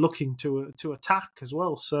really looking to attack as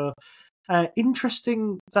well. So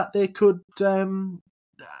interesting that they could.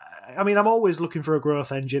 I mean, I'm always looking for a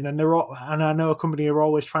growth engine, and I know a company are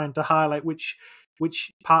always trying to highlight which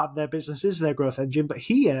part of their business is their growth engine. But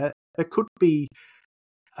here, there could be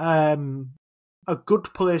a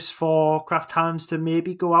good place for Kraft-Heinz to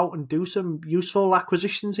maybe go out and do some useful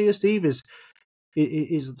acquisitions here, Steve, is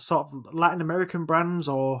sort of Latin American brands,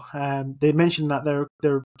 or they mentioned that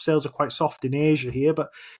their sales are quite soft in Asia here, but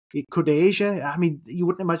it could Asia. I mean, you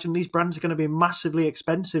wouldn't imagine these brands are going to be massively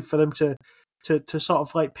expensive for them to sort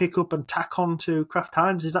of like pick up and tack on to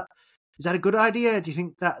Kraft-Heinz. Is that a good idea? Do you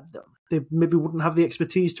think that they maybe wouldn't have the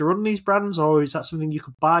expertise to run these brands, or is that something you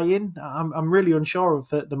could buy in? I'm really unsure of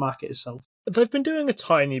the market itself. They've been doing a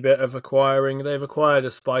tiny bit of acquiring. They've acquired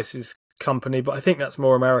a spices company, but I think that's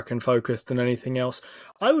more American focused than anything else.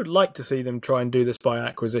 I would like to see them try and do this by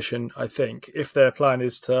acquisition, I think, if their plan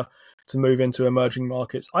is to move into emerging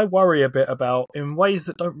markets. I worry a bit about, in ways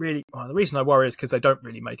that don't really... Well, the reason I worry is because they don't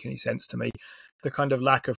really make any sense to me, the kind of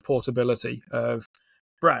lack of portability of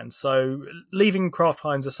brands. So leaving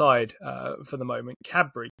Kraft-Heinz aside for the moment,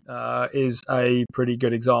 Cadbury is a pretty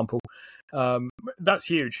good example. That's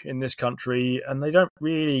huge in this country, and they don't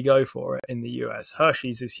really go for it in the US.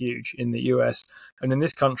 Hershey's is huge in the US, and in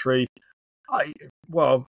this country, I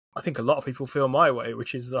think a lot of people feel my way,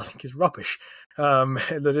 which is, I think, is rubbish.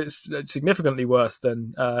 That it's significantly worse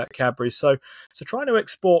than Cadbury. So trying to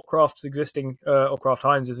export Kraft's existing or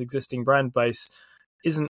Kraft-Heinz's existing brand base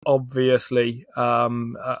isn't obviously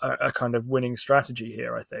a kind of winning strategy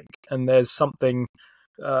here, I think. And there's something,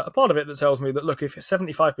 a part of it that tells me that, look, if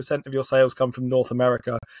 75% of your sales come from North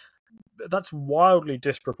America, that's wildly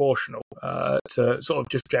disproportional to sort of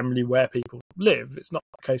just generally where people live. It's not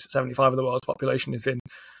the case that 75% of the world's population is in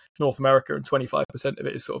North America and 25% of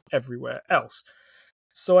it is sort of everywhere else.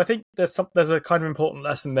 So I think there's a kind of important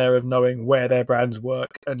lesson there of knowing where their brands work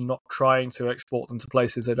and not trying to export them to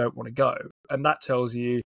places they don't want to go. And that tells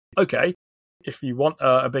you, okay, if you want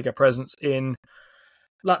a bigger presence in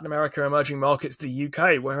Latin America, emerging markets, the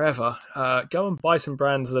UK, wherever, go and buy some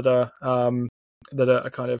brands that are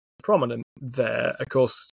kind of prominent there. Of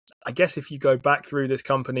course, I guess if you go back through this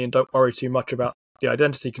company and don't worry too much about the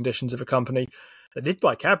identity conditions of a company, they did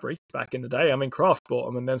buy Cadbury back in the day. I mean, Kraft bought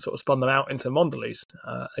them and then sort of spun them out into Mondelez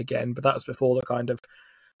again, but that was before the kind of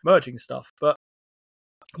merging stuff. But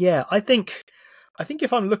yeah, I think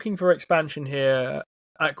if I'm looking for expansion here,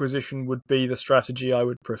 acquisition would be the strategy I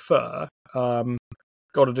would prefer.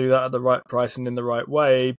 Got to do that at the right price and in the right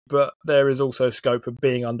way, but there is also scope of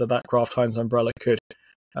being under that Kraft-Heinz umbrella could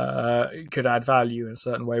add value in a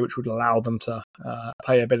certain way, which would allow them to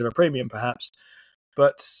pay a bit of a premium, perhaps.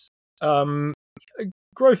 But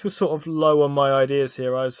growth was sort of low on my ideas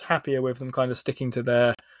here. I was happier with them kind of sticking to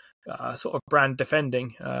their sort of brand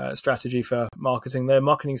defending strategy for marketing. Their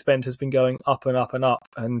marketing spend has been going up and up and up,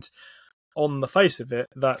 and on the face of it,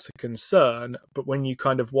 that's a concern. But when you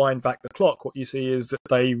kind of wind back the clock, what you see is that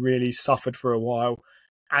they really suffered for a while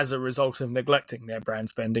as a result of neglecting their brand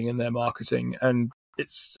spending and their marketing. And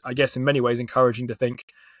it's, I guess, in many ways encouraging to think,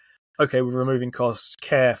 okay, we're removing costs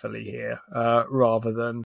carefully here, rather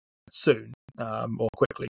than soon, or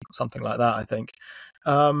quickly, something like that, I think.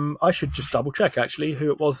 I should just double check actually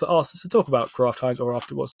who it was that asked us to talk about Kraft-Heinz, or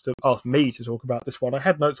afterwards to ask me to talk about this one. I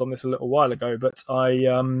had notes on this a little while ago, but I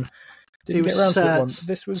didn't get around to it once.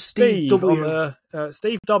 This was Steve W. on the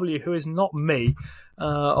Steve W, who is not me,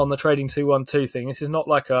 on the Trading 212 thing. This is not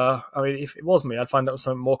like I mean, if it was me, I'd find out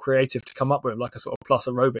something more creative to come up with, like a sort of plus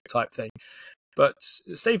aerobic type thing. But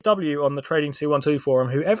Steve W on the Trading 212 forum,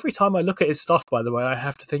 who every time I look at his stuff, by the way, I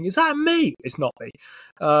have to think, is that me? It's not me.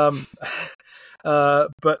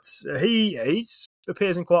 But he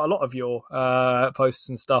appears in quite a lot of your posts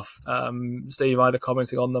and stuff, Steve, either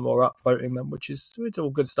commenting on them or upvoting them, which is it's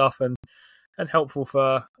all good stuff and helpful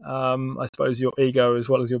for, I suppose, your ego as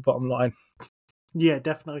well as your bottom line. Yeah,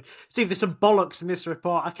 definitely. Steve, there's some bollocks in this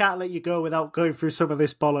report. I can't let you go without going through some of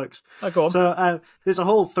this bollocks. Go on. So there's a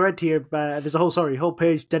whole thread here. There's a whole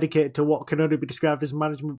page dedicated to what can only be described as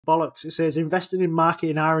management bollocks. It says investing in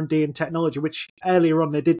marketing, R&D, and technology, which earlier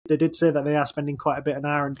on they did say that they are spending quite a bit on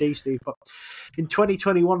R&D, Steve. But in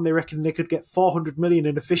 2021, they reckon they could get 400 million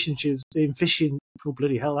in efficiencies. Oh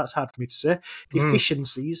bloody hell, that's hard for me to say.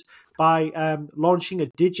 Efficiencies by launching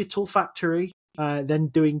a digital factory. Then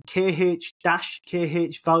doing KH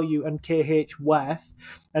value and KH worth,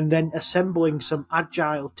 and then assembling some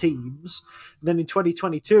agile teams. And then in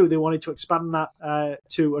 2022, they wanted to expand that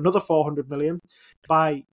to another 400 million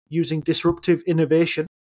by using disruptive innovation,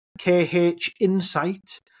 KH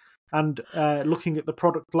Insight, and looking at the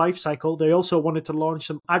product lifecycle. They also wanted to launch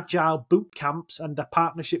some agile boot camps and a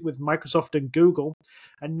partnership with Microsoft and Google.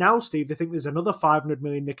 And now, Steve, they think there's another 500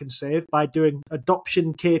 million they can save by doing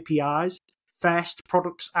adoption KPIs, first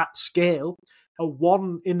products at scale, a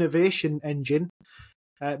one innovation engine,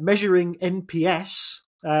 measuring NPS.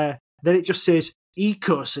 Then it just says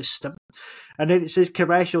ecosystem, and then it says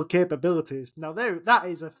commercial capabilities. Now that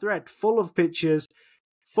is a thread full of pictures,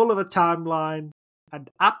 full of a timeline,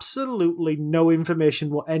 and absolutely no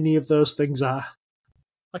information what any of those things are.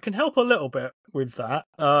 I can help a little bit with that.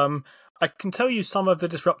 I can tell you some of the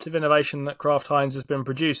disruptive innovation that Kraft-Heinz has been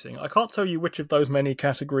producing. I can't tell you which of those many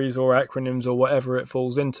categories or acronyms or whatever it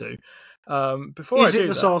falls into. Is it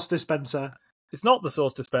the sauce dispenser? It's not the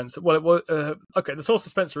sauce dispenser. Well, it was okay. The sauce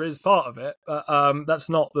dispenser is part of it, but that's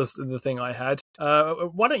not the thing I had.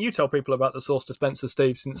 Why don't you tell people about the sauce dispenser,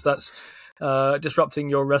 Steve? Since that's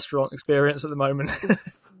disrupting your restaurant experience at the moment.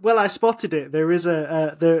 Well, I spotted it. There is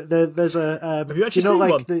there's a. Have you actually seen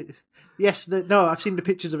one? Yes, no, I've seen the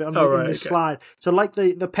pictures of it on this slide. So, like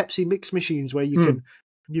the Pepsi mix machines, where you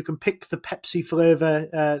can pick the Pepsi flavor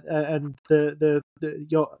and the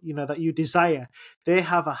that you desire. They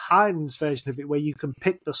have a Heinz version of it where you can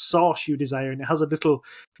pick the sauce you desire, and it has a little,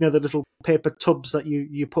 the little paper tubs that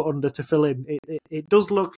you put under to fill in. It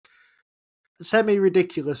does look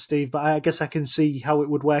semi-ridiculous, Steve, but I guess I can see how it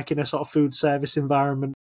would work in a sort of food service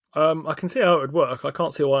environment. I can see how it would work. I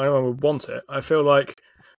can't see why anyone would want it. I feel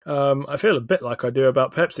a bit like I do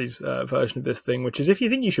about Pepsi's version of this thing, which is if you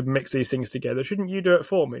think you should mix these things together, shouldn't you do it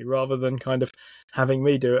for me rather than kind of having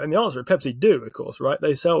me do it? And the answer is Pepsi do, of course, right?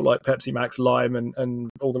 They sell like Pepsi Max Lime and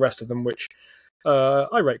all the rest of them, which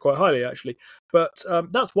I rate quite highly, actually. But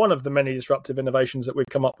that's one of the many disruptive innovations that we've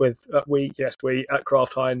come up with, we at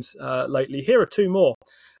Kraft-Heinz lately. Here are two more.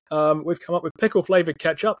 We've come up with pickle-flavoured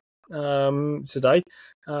ketchup today.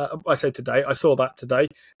 I say today, I saw that today.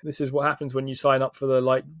 This is what happens when you sign up for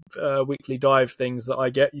the weekly dive things that I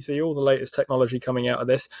get. You see all the latest technology coming out of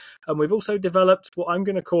this. And we've also developed what I'm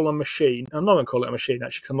going to call a machine. I'm not going to call it a machine,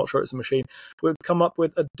 actually, because I'm not sure it's a machine. We've come up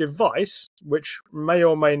with a device, which may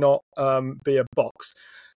or may not be a box.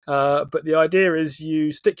 But the idea is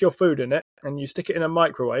you stick your food in it and you stick it in a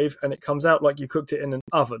microwave and it comes out like you cooked it in an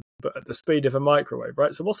oven, but at the speed of a microwave,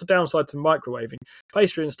 right? So what's the downside to microwaving?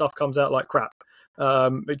 Pastry and stuff comes out like crap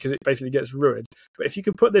because it basically gets ruined. But if you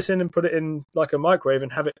could put this in and put it in like a microwave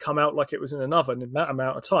and have it come out like it was in an oven in that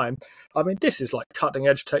amount of time, I mean, this is like cutting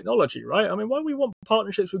edge technology, right? I mean, what do we want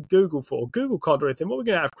partnerships with Google for? Google can't do anything. What are we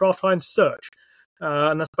going to have? Kraft-Heinz search.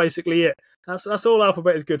 And that's basically it. That's all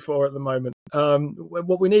Alphabet is good for at the moment.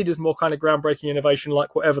 What we need is more kind of groundbreaking innovation,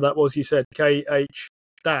 like whatever that was you said, KH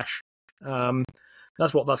dash.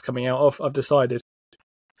 That's what that's coming out of. I've decided.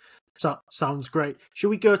 So, sounds great. Should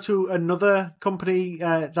we go to another company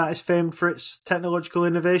that is famed for its technological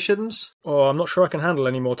innovations? Oh, I'm not sure I can handle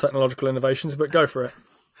any more technological innovations, but go for it.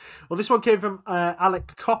 Well, this one came from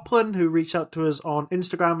Alec Copland, who reached out to us on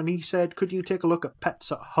Instagram, and he said, could you take a look at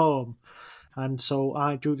pets at home? And so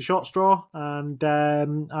I drew the short straw, and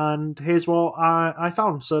here's what I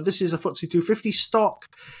found. So this is a FTSE 250 stock.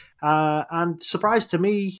 And surprised to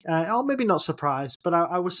me, or maybe not surprised, but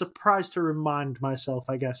I was surprised to remind myself,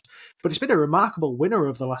 I guess. But it's been a remarkable winner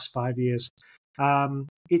over the last 5 years.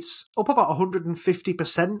 It's up about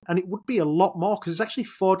 150%, and it would be a lot more because it's actually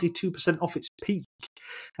 42% off its peak.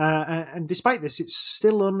 And despite this, it's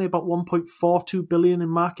still only about 1.42 billion in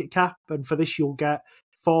market cap. And for this, you'll get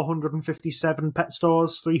 457 pet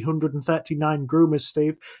stores, 339 groomers,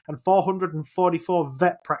 Steve, and 444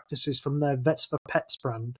 vet practices from their Vets for Pets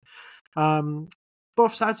brand.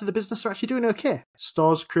 Both sides of the business are actually doing okay.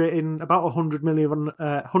 Stores creating about 100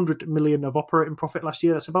 million of operating profit last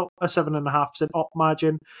year. That's about a 7.5% op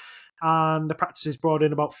margin. And the practices brought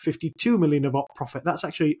in about 52 million of op profit. That's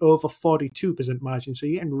actually over 42% margin. So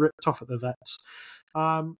you're getting ripped off at the vets.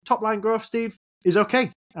 Top line growth, Steve, is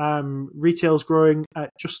okay. Retail's growing at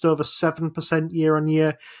just over 7% year on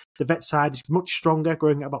year. The vet side is much stronger,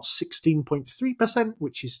 growing at about 16.3%,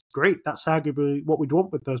 which is great. That's arguably what we'd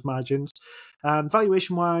want with those margins. And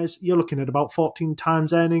valuation-wise, you're looking at about 14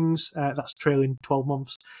 times earnings. That's trailing 12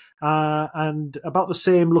 months. And about the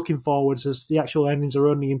same looking forwards, as the actual earnings are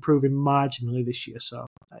only improving marginally this year, so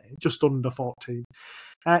just under 14.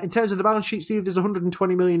 In terms of the balance sheet, Steve, there's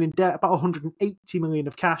 120 million in debt, about 180 million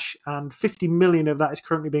of cash, and 50 million of that is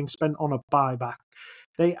currently being spent on a buyback.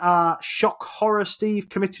 They are shock horror, Steve,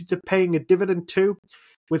 committed to paying a dividend too,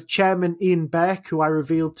 with Chairman Ian Beck, who I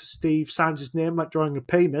revealed to Steve, signs his name like drawing a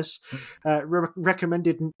penis,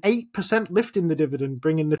 recommended an 8% lift in the dividend,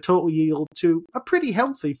 bringing the total yield to a pretty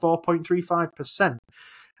healthy 4.35%.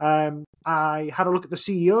 I had a look at the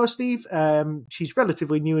CEO, Steve. She's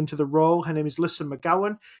relatively new into the role. Her name is Lissa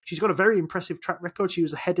McGowan. She's got a very impressive track record. She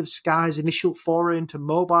was the head of Sky's initial foray into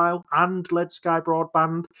mobile and led Sky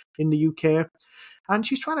Broadband in the UK. And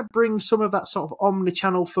she's trying to bring some of that sort of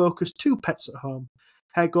omni-channel focus to Pets at Home.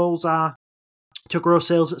 Her goals are to grow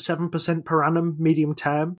sales at 7% per annum medium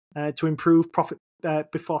term, to improve profit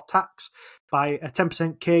before tax by a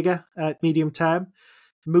 10% CAGR medium term,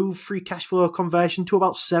 move free cash flow conversion to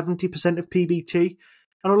about 70% of PBT.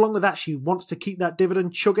 And along with that, she wants to keep that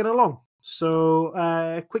dividend chugging along. So,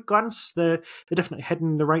 quick glance, they're definitely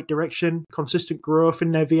heading in the right direction. Consistent growth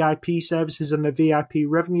in their VIP services and their VIP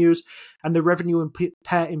revenues, and the revenue and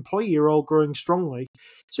per employee are all growing strongly.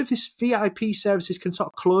 So if this VIP services can sort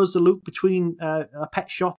of close the loop between a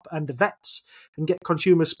pet shop and the vets and get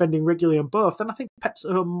consumers spending regularly on both, then I think Pets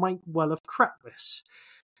at Home might well have cracked this.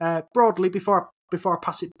 Broadly, before I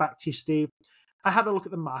pass it back to you, Steve, I had a look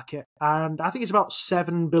at the market, and I think it's about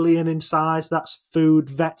 7 billion in size. That's food,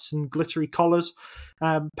 vets, and glittery collars.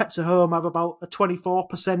 Pets at Home have about a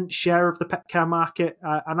 24% share of the pet care market,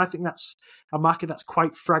 and I think that's a market that's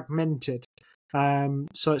quite fragmented.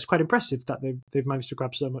 So it's quite impressive that they've managed to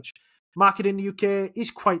grab so much. Market in the UK is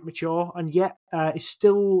quite mature, and yet it's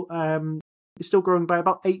still growing by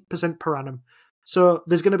about 8% per annum. So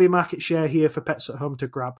there's going to be market share here for Pets at Home to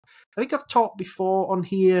grab. I think I've talked before on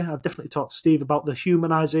here, I've definitely talked to Steve about the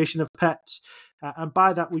humanisation of pets. And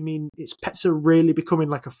by that we mean pets are really becoming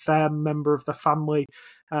like a firm member of the family.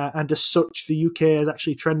 And as such, the UK has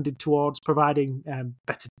actually trended towards providing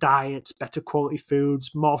better diets, better quality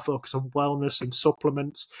foods, more focus on wellness and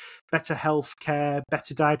supplements, better health care,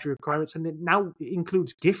 better dietary requirements. And it now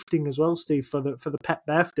includes gifting as well, Steve, for the pet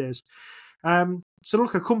birthdays. So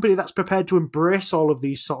look, a company that's prepared to embrace all of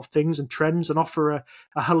these sort of things and trends and offer a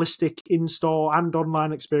holistic in-store and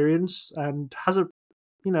online experience, and has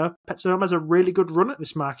Pets at Home has a really good run at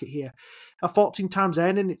this market here. At 14 times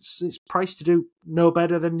earning, it's priced to do no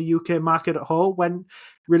better than the UK market at whole, when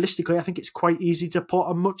realistically I think it's quite easy to put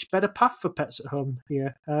a much better path for Pets at Home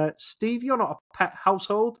here. Steve, you're not a pet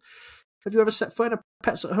household. Have you ever set foot in a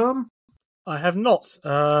Pets at Home? I have not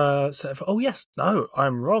set foot. Oh, yes. No,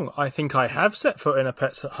 I'm wrong. I think I have set foot in a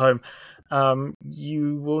Pets at Home.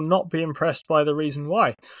 You will not be impressed by the reason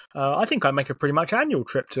why. I think I make a pretty much annual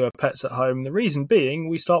trip to a Pets at Home. The reason being,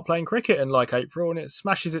 we start playing cricket in like April, and it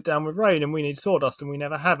smashes it down with rain, and we need sawdust, and we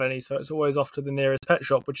never have any, so it's always off to the nearest pet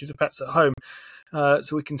shop, which is a Pets at Home.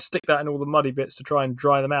 So we can stick that in all the muddy bits to try and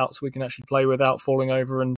dry them out, so we can actually play without falling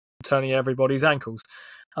over and turning everybody's ankles.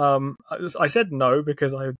 I said no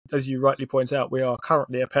because, as you rightly point out, we are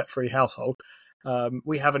currently a pet-free household.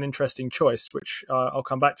 We have an interesting choice, which I'll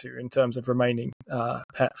come back to in terms of remaining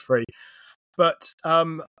pet-free. But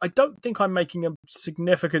I don't think I'm making a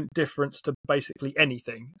significant difference to basically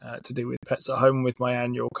anything to do with Pets at Home with my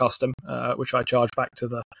annual custom, which I charge back to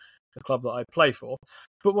the club that I play for.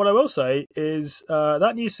 But what I will say is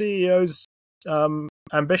that new CEO's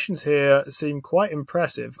ambitions here seem quite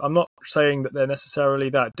impressive. I'm not saying that they're necessarily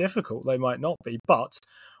that difficult. They might not be, but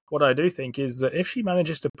what I do think is that if she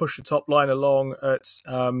manages to push the top line along at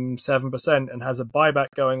 7% and has a buyback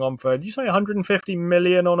going on for, did you say 150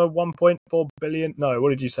 million on a 1.4 billion? No, what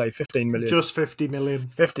did you say? 15 million? Just 50 million.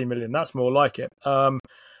 50 million, that's more like it.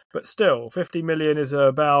 But still, 50 million is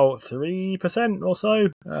about 3% or so.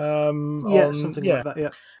 Something like that, yeah.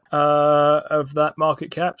 Of that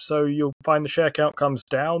market cap. So you'll find the share count comes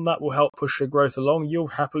down. That will help push the growth along. You'll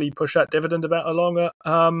happily push that dividend about along at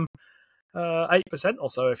 8% or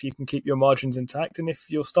so if you can keep your margins intact. And if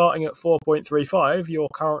you're starting at 4.35, you're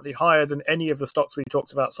currently higher than any of the stocks we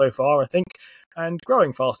talked about so far, I think, and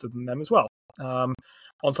growing faster than them as well.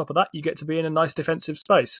 On top of that, you get to be in a nice defensive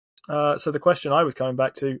space. So the question I was coming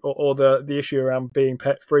back to, or the issue around being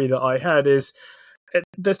pet-free that I had is,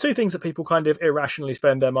 there's two things that people kind of irrationally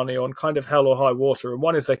spend their money on, kind of hell or high water, and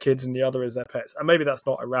one is their kids and the other is their pets. And maybe that's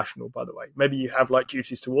not irrational, by the way. Maybe you have like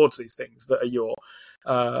duties towards these things that are your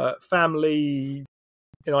family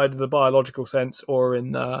in either the biological sense or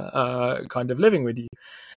in the kind of living with you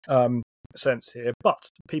sense here. But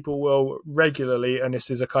people will regularly, and this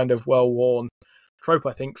is a kind of well-worn trope,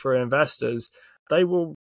 I think, for investors, they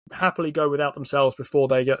will happily go without themselves before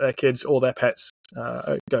they get their kids or their pets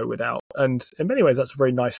go without. And in many ways, that's a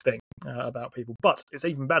very nice thing about people. But it's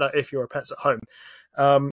even better if you're a pets at home.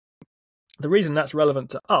 The reason that's relevant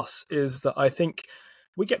to us is that I think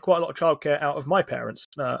we get quite a lot of childcare out of my parents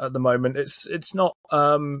at the moment. It's not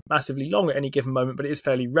massively long at any given moment, but it is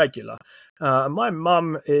fairly regular. And my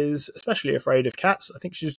mum is especially afraid of cats. I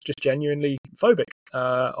think she's just genuinely phobic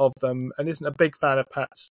of them and isn't a big fan of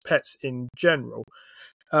pets in general.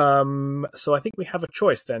 So I think we have a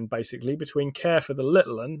choice then, basically, between care for the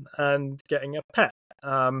little one and getting a pet.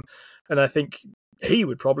 And I think he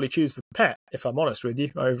would probably choose the pet, if I'm honest with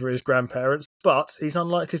you, over his grandparents. But he's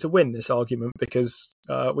unlikely to win this argument because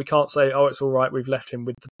we can't say, oh, it's all right, we've left him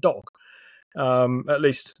with the dog. At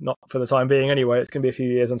least not for the time being anyway. It's going to be a few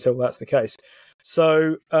years until that's the case.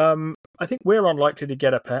 So I think we're unlikely to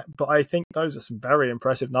get a pet, but I think those are some very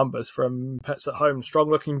impressive numbers from Pets at Home.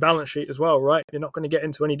 Strong-looking balance sheet as well, right? You're not going to get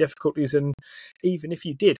into any difficulties, and even if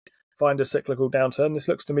you did find a cyclical downturn, this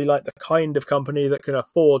looks to me like the kind of company that can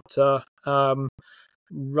afford to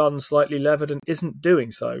run slightly levered and isn't doing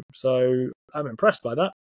so. So I'm impressed by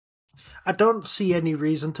that. I don't see any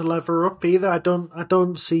reason to lever up either. I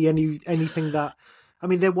don't see anything that. I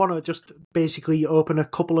mean, they want to just basically open a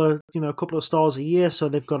couple of stores a year, so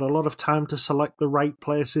they've got a lot of time to select the right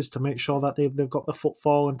places to make sure that they've got the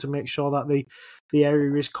footfall and to make sure that the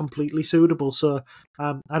area is completely suitable. So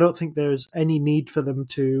I don't think there's any need for them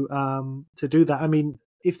to do that. I mean,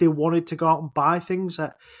 if they wanted to go out and buy things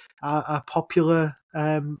at a popular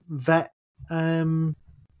vet.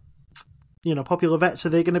 Popular vets, are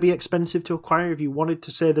they going to be expensive to acquire? If you wanted to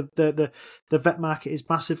say the vet market is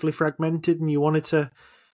massively fragmented and you wanted to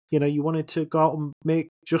go out and make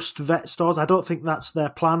just vet stores, I don't think that's their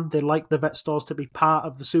plan. They like the vet stores to be part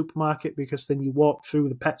of the supermarket because then you walk through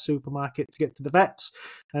the pet supermarket to get to the vets,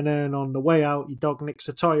 and then on the way out, your dog nicks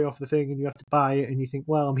a toy off the thing and you have to buy it, and you think,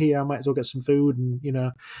 well, I'm here, I might as well get some food, and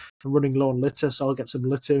I'm running low on litter, so I'll get some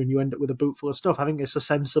litter, and you end up with a boot full of stuff. I think it's a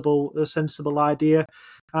sensible idea,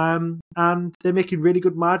 and they're making really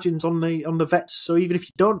good margins on the vets. So even if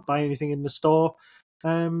you don't buy anything in the store,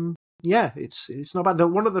 it's not bad.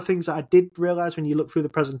 One of the things that I did realise when you look through the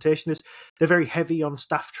presentation is they're very heavy on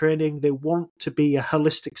staff training. They want to be a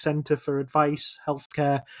holistic centre for advice,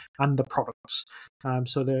 healthcare, and the products.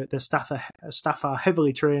 So the staff are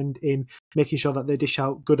heavily trained in making sure that they dish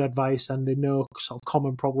out good advice and they know sort of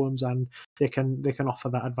common problems and they can offer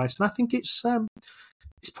that advice. And I think it's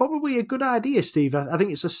probably a good idea, Steve. I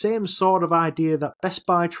think it's the same sort of idea that Best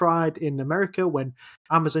Buy tried in America when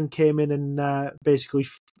Amazon came in and basically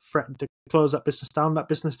threatened to close that business down. That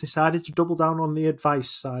business decided to double down on the advice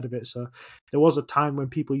side of it. So there was a time when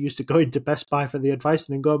people used to go into Best Buy for the advice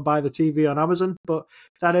and then go and buy the TV on Amazon, but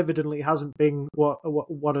that evidently hasn't been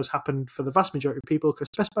what has happened for the vast majority of people, because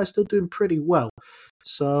Best Buy is still doing pretty well.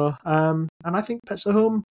 So, and I think Pets at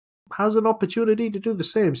Home has an opportunity to do the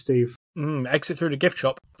same, Steve. Exit through the gift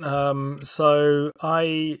shop. So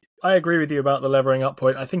I agree with you about the levering up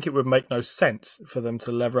point. I think it would make no sense for them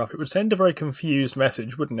to lever up. It would send a very confused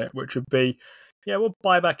message, wouldn't it? Which would be, yeah, we'll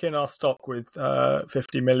buy back in our stock with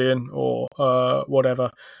 50 million or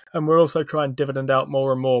whatever, and we'll also try and dividend out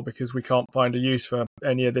more and more because we can't find a use for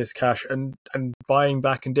any of this cash. And buying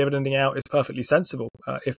back and dividending out is perfectly sensible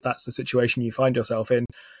if that's the situation you find yourself in.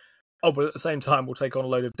 Oh, but at the same time, we'll take on a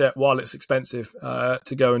load of debt while it's expensive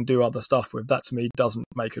to go and do other stuff with. That, to me, doesn't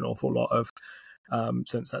make an awful lot of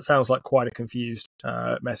since that sounds like quite a confused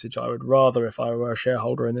message. I would rather, if I were a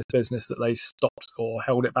shareholder in this business, that they stopped or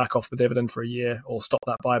held it back off the dividend for a year, or stopped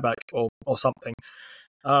that buyback, or something.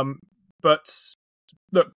 But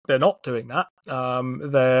look, they're not doing that.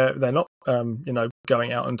 They're not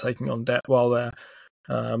going out and taking on debt while they're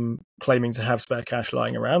claiming to have spare cash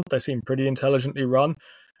lying around. They seem pretty intelligently run.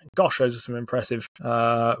 Gosh, those are some impressive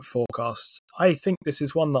forecasts. I think this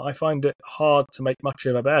is one that I find it hard to make much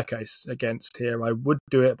of a bear case against here. I would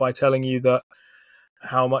do it by telling you that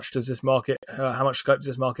how much scope does this market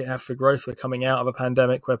have for growth? We're coming out of a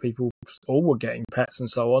pandemic where people all were getting pets and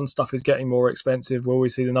so on. Stuff is getting more expensive. Will we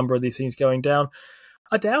see the number of these things going down?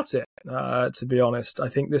 I doubt it, to be honest. I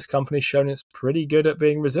think this company's shown it's pretty good at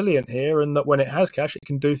being resilient here, and that when it has cash, it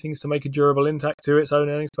can do things to make a durable impact to its own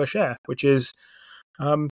earnings per share, which is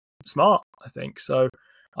smart, I think. So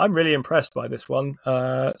I'm really impressed by this one.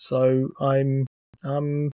 So I'm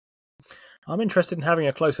interested in having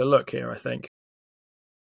a closer look here, I think.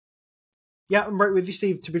 Yeah, I'm right with you,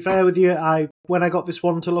 Steve. To be fair with you, when I got this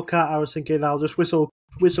one to look at, I was thinking I'll just whistle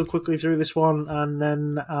quickly through this one, and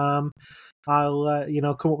then I'll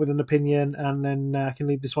come up with an opinion, and then I can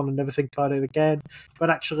leave this one and never think about it again. But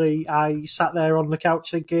actually, I sat there on the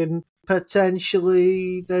couch thinking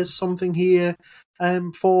potentially there's something here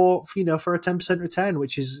for a 10% return,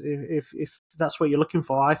 which is if that's what you're looking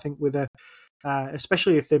for. I think with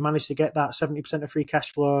especially if they manage to get that 70% of free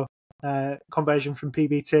cash flow conversion from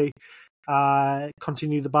PBT.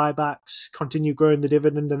 Continue the buybacks, continue growing the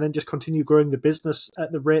dividend, and then just continue growing the business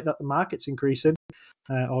at the rate that the market's increasing,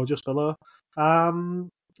 or just below.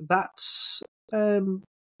 That's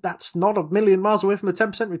not a million miles away from a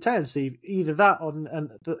 10% return, Steve. Either that,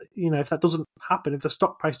 if that doesn't happen, if the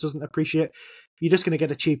stock price doesn't appreciate, you're just going to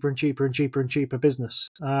get a cheaper and cheaper and cheaper and cheaper business.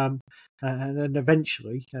 And then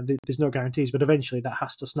eventually, and there's no guarantees, but eventually that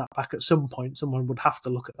has to snap back at some point. Someone would have to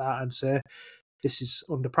look at that and say, this is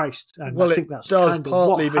underpriced. And I think that's does kind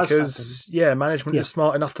partly of what because management is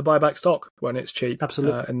smart enough to buy back stock when it's cheap.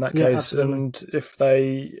 Absolutely. In that case, absolutely. And if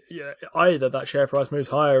they either that share price moves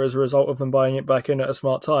higher as a result of them buying it back in at a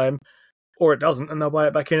smart time, or it doesn't, and they'll buy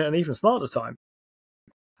it back in at an even smarter time.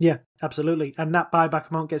 Yeah, absolutely. And that buyback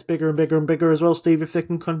amount gets bigger and bigger and bigger as well, Steve, if they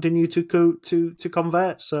can continue to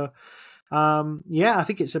convert. So I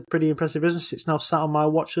think it's a pretty impressive business. It's now sat on my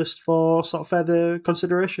watch list for sort of further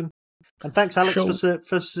consideration. And thanks, Alex,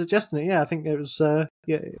 for suggesting it. Yeah, I think it was a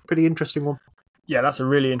pretty interesting one. Yeah, that's a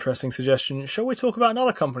really interesting suggestion. Shall we talk about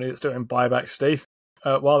another company that's doing buybacks, Steve,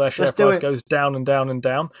 while their share price goes down and down and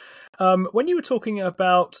down? When you were talking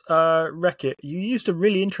about Reckitt, you used a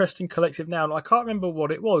really interesting collective noun. I can't remember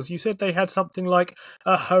what it was. You said they had something like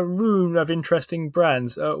a harem of interesting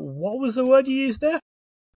brands. What was the word you used there?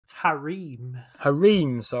 Harem.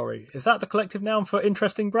 Harem, sorry. Is that the collective noun for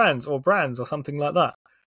interesting brands or something like that?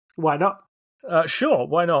 Why not? Sure,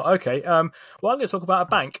 why not? Okay. Well, I'm going to talk about a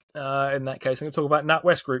bank in that case. I'm going to talk about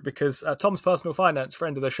Natwest Group because Tom's personal finance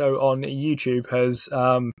friend of the show on YouTube has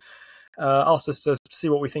asked us to see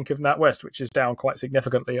what we think of Natwest, which is down quite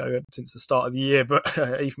significantly since the start of the year, but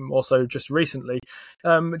even more so just recently.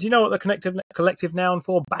 Do you know what the collective noun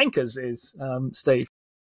for bankers is, Steve?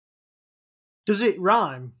 Does it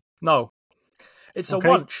rhyme? No. It's okay.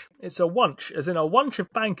 A wunch. It's a wunch, as in a wunch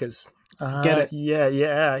of bankers. Get it?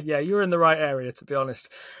 Yeah. You're in the right area, to be honest.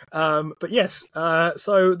 But yes,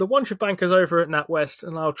 so the wunch of bankers over at Natwest,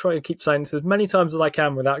 and I'll try and keep saying this as many times as I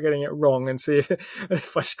can without getting it wrong, and see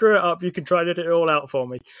if I screw it up, you can try to edit it all out for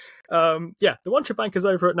me. The wunch of bankers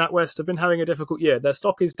over at Natwest have been having a difficult year. Their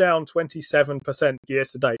stock is down 27% year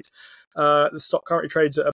to date. The stock currently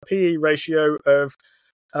trades at a PE ratio of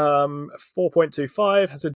 4.25,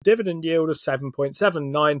 has a dividend yield of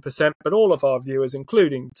 7.79%, but all of our viewers,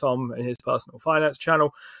 including Tom and his personal finance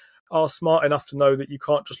channel, are smart enough to know that you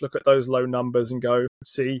can't just look at those low numbers and go,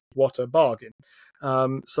 see, what a bargain.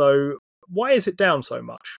 So why is it down so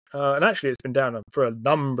much? And actually it's been down for a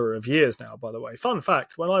number of years now, by the way. Fun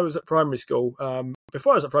fact, when I was at primary school,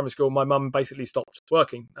 before I was at primary school, my mum basically stopped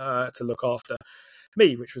working to look after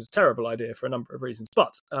me, which was a terrible idea for a number of reasons.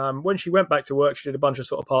 But when she went back to work, she did a bunch of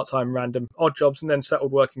sort of part-time random odd jobs and then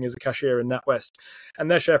settled working as a cashier in Natwest. And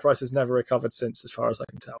their share price has never recovered since, as far as I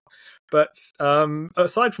can tell. But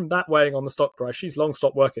aside from that weighing on the stock price, she's long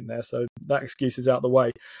stopped working there, so that excuse is out the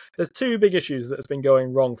way. There's two big issues that have been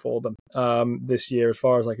going wrong for them this year, as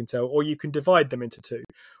far as I can tell, or you can divide them into two.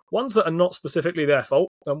 Ones that are not specifically their fault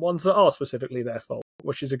and ones that are specifically their fault,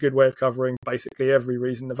 which is a good way of covering basically every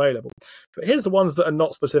reason available. But here's the ones that are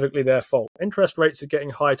not specifically their fault. Interest rates are getting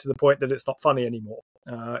high to the point that it's not funny anymore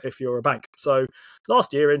if you're a bank. So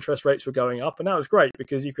last year, interest rates were going up, and that was great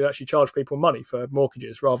because you could actually charge people money for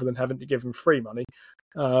mortgages rather than having to give them free money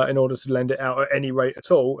in order to lend it out at any rate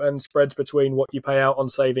at all. And spreads between what you pay out on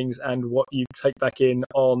savings and what you take back in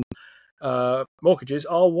on mortgages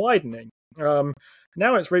are widening.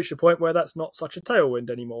 Now it's reached a point where that's not such a tailwind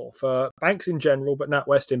anymore for banks in general, but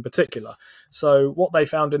NatWest in particular. So what they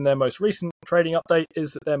found in their most recent trading update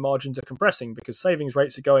is that their margins are compressing because savings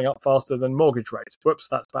rates are going up faster than mortgage rates. Whoops,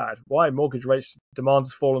 that's bad. Why? Mortgage rates demand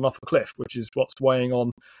has fallen off a cliff, which is what's weighing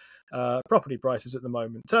on property prices at the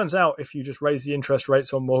moment. Turns out if you just raise the interest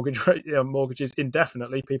rates on mortgages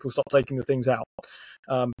indefinitely, people stop taking the things out.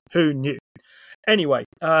 Who knew? Anyway,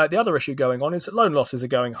 the other issue going on is that loan losses are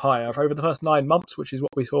going higher over the first 9 months, which is what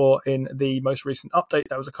we saw in the most recent update.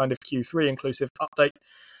 That was a kind of Q3 inclusive update.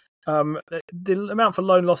 The amount for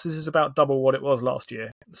loan losses is about double what it was last year.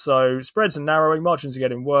 So spreads are narrowing, margins are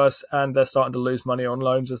getting worse, and they're starting to lose money on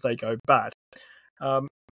loans as they go bad.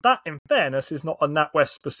 That, in fairness, is not a NatWest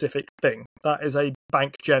specific thing. That is a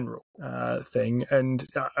bank general thing. And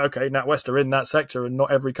okay, NatWest are in that sector, and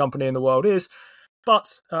not every company in the world is,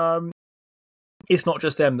 but it's not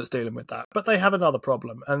just them that's dealing with that. But they have another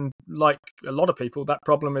problem, and like a lot of people, that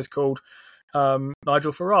problem is called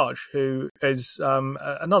Nigel Farage, who is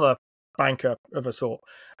another banker of a sort.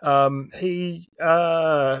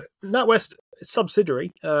 NatWest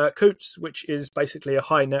subsidiary, Coutts, which is basically a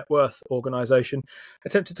high net worth organisation,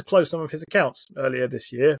 attempted to close some of his accounts earlier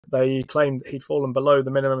this year. They claimed that he'd fallen below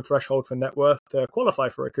the minimum threshold for net worth to qualify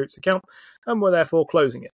for a Coutts account and were therefore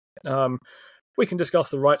closing it. We can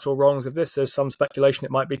discuss the rights or wrongs of this. There's some speculation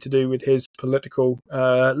it might be to do with his political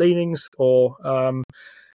leanings or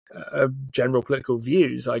general political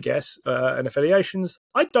views, I guess, and affiliations.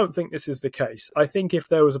 I don't think this is the case. I think if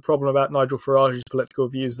there was a problem about Nigel Farage's political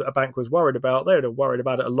views that a bank was worried about, they would have worried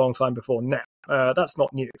about it a long time before now. That's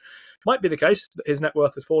not new. Might be the case that his net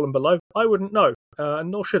worth has fallen below. I wouldn't know,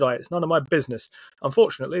 nor should I. It's none of my business.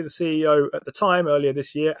 Unfortunately, the CEO at the time, earlier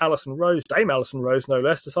this year, Dame Alison Rose, no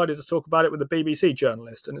less, decided to talk about it with a BBC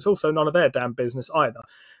journalist, and it's also none of their damn business either.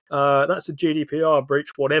 That's a GDPR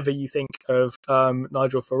breach, whatever you think of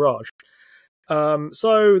Nigel Farage.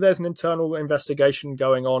 So there's an internal investigation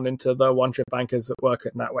going on into the bunch of bankers that work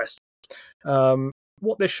at NatWest.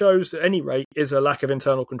 What this shows, at any rate, is a lack of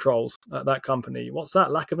internal controls at that company. What's that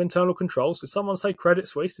lack of internal controls? Did someone say Credit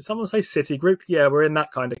Suisse? Did someone say Citigroup? Yeah, we're in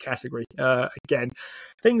that kind of category. Again,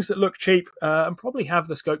 things that look cheap and probably have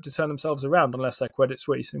the scope to turn themselves around unless they're Credit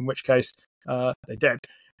Suisse, in which case they're dead.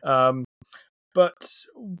 But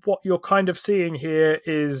what you're kind of seeing here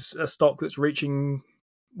is a stock that's reaching,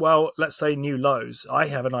 well, let's say new lows. I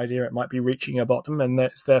have an idea it might be reaching a bottom, and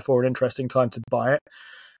it's therefore an interesting time to buy it.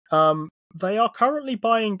 They are currently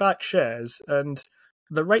buying back shares, and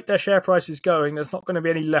the rate their share price is going, there's not going to be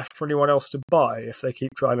any left for anyone else to buy if they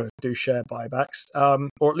keep trying to do share buybacks,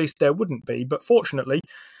 or at least there wouldn't be. But fortunately,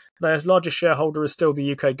 their largest shareholder is still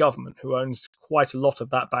the UK government, who owns quite a lot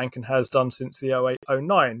of that bank and has done since the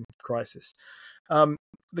 08-09 crisis. The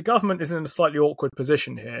government is in a slightly awkward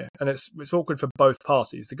position here, and it's awkward for both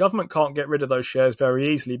parties. The government can't get rid of those shares very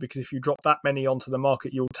easily because if you drop that many onto the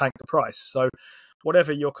market, you'll tank the price. So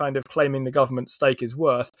whatever you're kind of claiming the government's stake is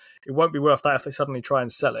worth, it won't be worth that if they suddenly try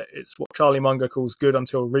and sell it. It's what Charlie Munger calls good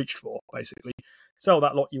until reached for, basically. Sell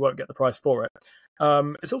that lot, you won't get the price for it.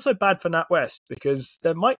 It's also bad for NatWest because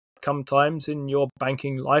there might come times in your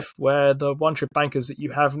banking life where the bunch of bankers that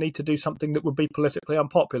you have need to do something that would be politically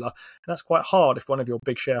unpopular. And that's quite hard if one of your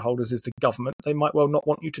big shareholders is the government. They might well not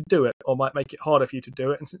want you to do it or might make it harder for you to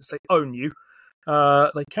do it. And since they own you,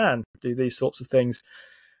 they can do these sorts of things.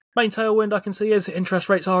 Main tailwind I can see is interest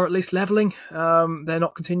rates are at least levelling. They're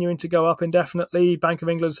not continuing to go up indefinitely. Bank of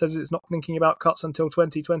England says it's not thinking about cuts until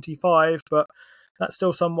 2025, but that's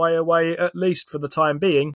still some way away, at least for the time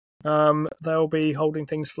being. They'll be holding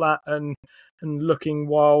things flat and looking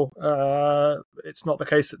while it's not the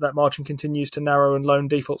case that margin continues to narrow and loan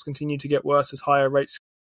defaults continue to get worse as higher rates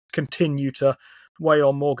continue to weigh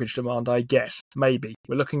on mortgage demand, I guess. Maybe.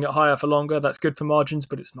 We're looking at higher for longer. That's good for margins,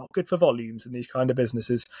 but it's not good for volumes in these kind of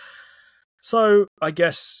businesses. So, I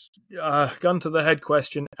guess, gun to the head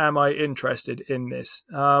question, am I interested in this?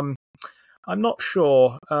 I'm not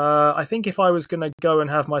sure. I think if I was going to go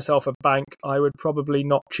and have myself a bank, I would probably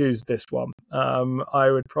not choose this one.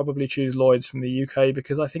 I would probably choose Lloyds from the UK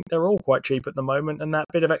because I think they're all quite cheap at the moment, and that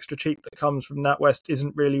bit of extra cheap that comes from NatWest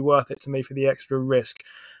isn't really worth it to me for the extra risk.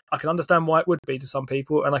 I can understand why it would be to some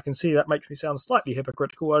people, and I can see that makes me sound slightly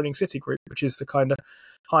hypocritical owning Citigroup, which is the kind of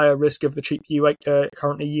higher risk of the cheap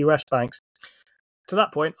currently US banks. To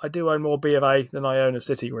that point, I do own more B of A than I own of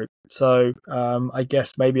Citigroup. So I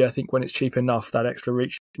guess maybe I think when it's cheap enough, that extra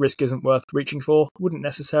risk isn't worth reaching for. Wouldn't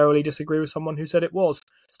necessarily disagree with someone who said it was.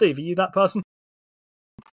 Steve, are you that person?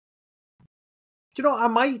 Do you know, I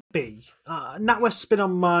might be. NatWest's been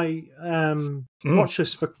on my watch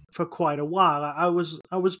list for quite a while. I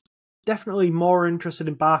was definitely more interested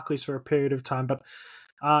in Barclays for a period of time, but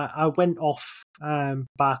I went off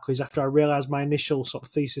Barclays after I realised my initial sort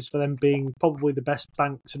of thesis for them being probably the best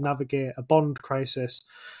bank to navigate a bond crisis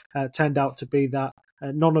turned out to be that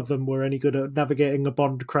none of them were any good at navigating a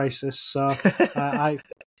bond crisis. So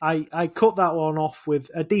I cut that one off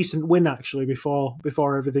with a decent win actually before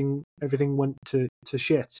everything went to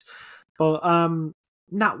shit. But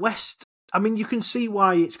NatWest, I mean, you can see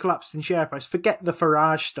why it's collapsed in share price. Forget the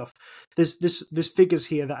Farage stuff. There's figures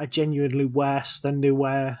here that are genuinely worse than they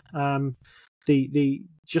were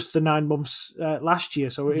just the 9 months last year.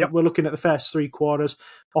 So we're looking at the first 3 quarters.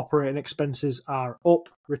 Operating expenses are up.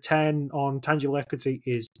 Return on tangible equity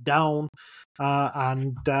is down,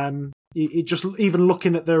 and it just even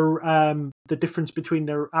looking at the difference between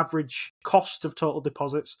their average cost of total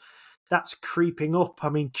deposits. That's creeping up. I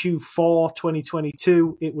mean, Q4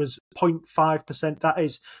 2022, it was 0.5%. That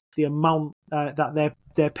is the amount that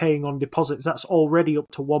they're paying on deposits. That's already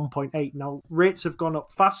up to 1.8. Now, rates have gone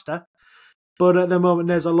up faster, but at the moment,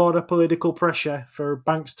 there's a lot of political pressure for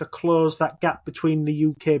banks to close that gap between the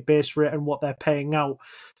UK base rate and what they're paying out.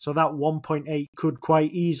 So that 1.8 could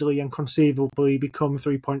quite easily and conceivably become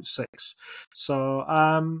 3.6. So,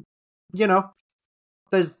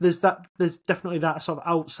 there's definitely that sort of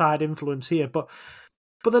outside influence here, but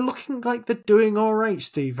they're looking like they're doing all right,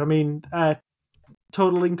 Steve. I mean,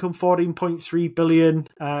 total income 14.3 billion.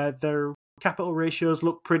 Their capital ratios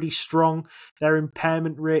look pretty strong. Their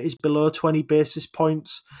impairment rate is below 20 basis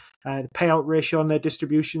points. The payout ratio on their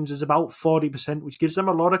distributions is about 40%, which gives them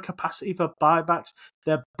a lot of capacity for buybacks.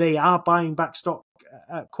 They are buying back stock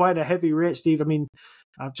at quite a heavy rate, Steve. I mean,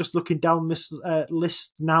 I'm just looking down this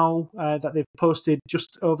list now that they've posted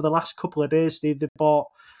just over the last couple of days, Steve. They've bought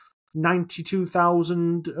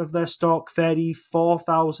 92,000 of their stock,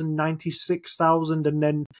 34,000, 96,000, and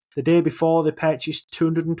then the day before they purchased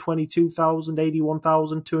 222,000,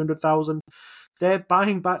 81,000, 200,000. They're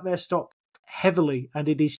buying back their stock heavily, and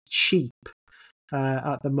it is cheap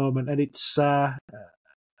at the moment. And it's, it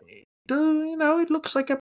looks like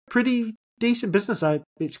a pretty decent business.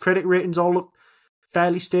 Its credit ratings all look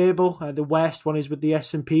fairly stable. The worst one is with the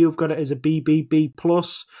S&P, who've got it as a BBB+,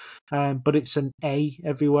 but it's an A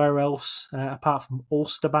everywhere else, apart from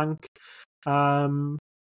Ulster Bank.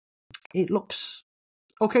 It looks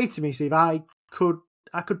okay to me, Steve. I could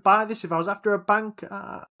buy this if I was after a bank.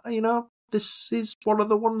 This is one of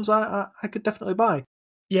the ones I could definitely buy.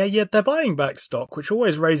 Yeah, they're buying back stock, which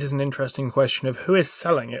always raises an interesting question of who is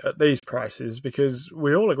selling it at these prices, because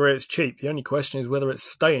we all agree it's cheap. The only question is whether it's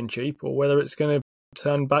staying cheap or whether it's going to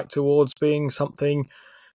turn back towards being something,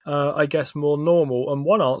 I guess, more normal. And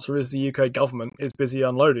one answer is the UK government is busy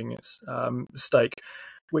unloading its stake,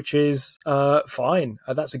 which is fine.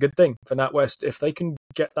 That's a good thing for NatWest. If they can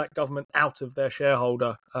get that government out of their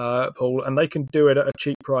shareholder pool and they can do it at a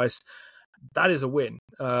cheap price, that is a win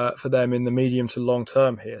for them in the medium to long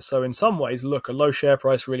term here. So in some ways, look, a low share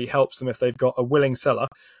price really helps them if they've got a willing seller,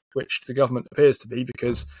 which the government appears to be,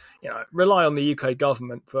 because rely on the UK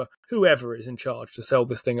government for whoever is in charge to sell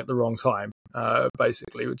this thing at the wrong time,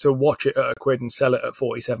 basically, to watch it at £1 and sell it at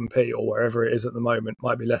 47p or wherever it is at the moment.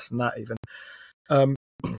 Might be less than that even.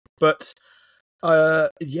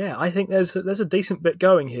 I think there's a decent bit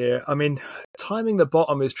going here. I mean, timing the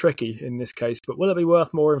bottom is tricky in this case, but will it be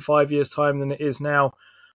worth more in 5 years' time than it is now?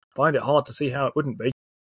 Find it hard to see how it wouldn't be,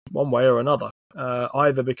 one way or another,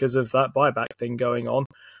 either because of that buyback thing going on,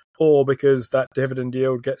 or because that dividend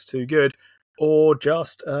yield gets too good, or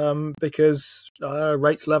just because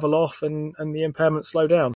rates level off and the impairments slow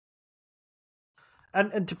down.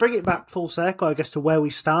 And to bring it back full circle, I guess, to where we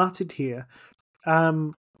started here,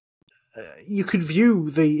 you could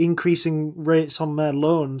view the increasing rates on their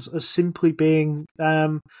loans as simply being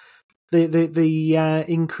the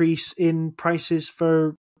increase in prices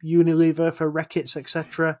for Unilever, for Reckitt,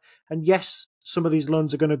 etc. And yes, some of these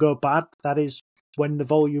loans are going to go bad. That is when the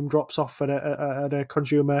volume drops off at a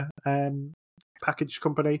consumer packaged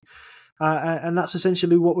company. And that's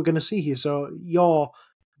essentially what we're going to see here. So your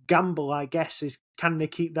gamble, I guess, is can they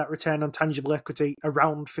keep that return on tangible equity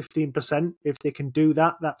around 15%? If they can do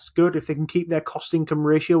that, that's good. If they can keep their cost income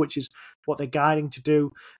ratio, which is what they're guiding to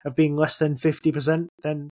do, of being less than 50%,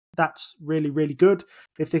 then that's really, really good.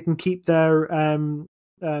 If they can keep their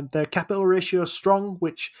capital ratio strong,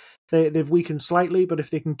 which they've weakened slightly, but if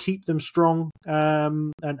they can keep them strong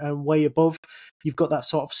and way above, you've got that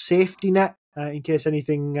sort of safety net in case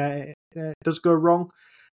anything does go wrong.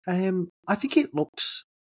 I think it looks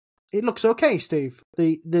okay, Steve.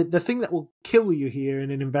 The thing that will kill you here in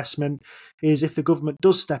an investment is if the government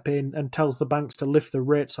does step in and tells the banks to lift the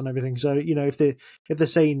rates on everything. So, if they're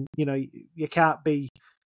saying, you can't be,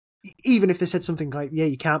 even if they said something like,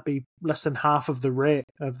 you can't be less than half of the rate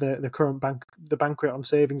of the current bank rate on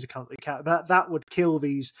savings account. That would kill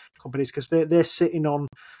these companies because they're sitting on,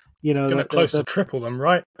 it's going to close to triple them,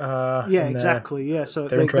 right? Exactly. Yeah. So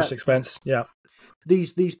their interest expense. Yeah.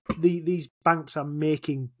 These banks are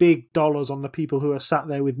making big dollars on the people who are sat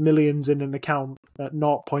there with millions in an account at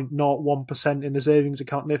 0.01% in the savings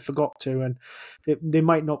account, and they forgot to. And they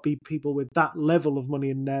might not be people with that level of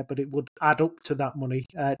money in there, but it would add up to that money,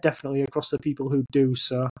 definitely across the people who do.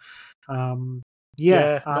 So, not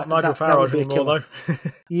Nigel Farage anymore, though.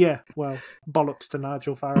 Yeah, well, bollocks to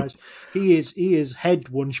Nigel Farage. He is head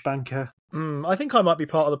wunsch banker. I think I might be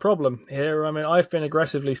part of the problem here. I mean, I've been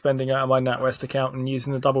aggressively spending out of my Natwest account and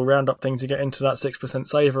using the double roundup thing to get into that 6%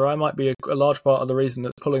 saver. I might be a large part of the reason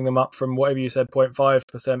that's pulling them up from whatever you said,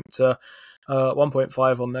 0.5% to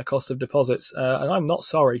 1.5 on their cost of deposits. And I'm not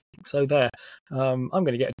sorry. So there. I'm going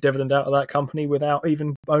to get a dividend out of that company without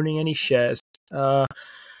even owning any shares.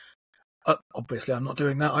 Obviously, I'm not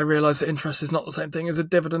doing that. I realise that interest is not the same thing as a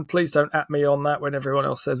dividend. Please don't at me on that when everyone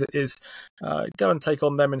else says it is. Go and take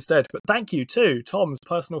on them instead. But thank you to Tom's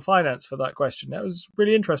Personal Finance for that question. That was a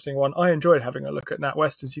really interesting one. I enjoyed having a look at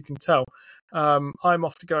NatWest, as you can tell. I'm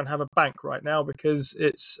off to go and have a bank right now because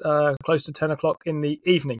it's close to 10 o'clock in the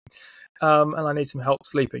evening. And I need some help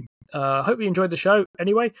sleeping. Hope you enjoyed the show.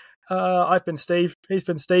 Anyway, I've been Steve. He's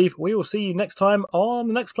been Steve. We will see you next time on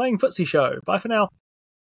the next Playing Footsie show. Bye for now.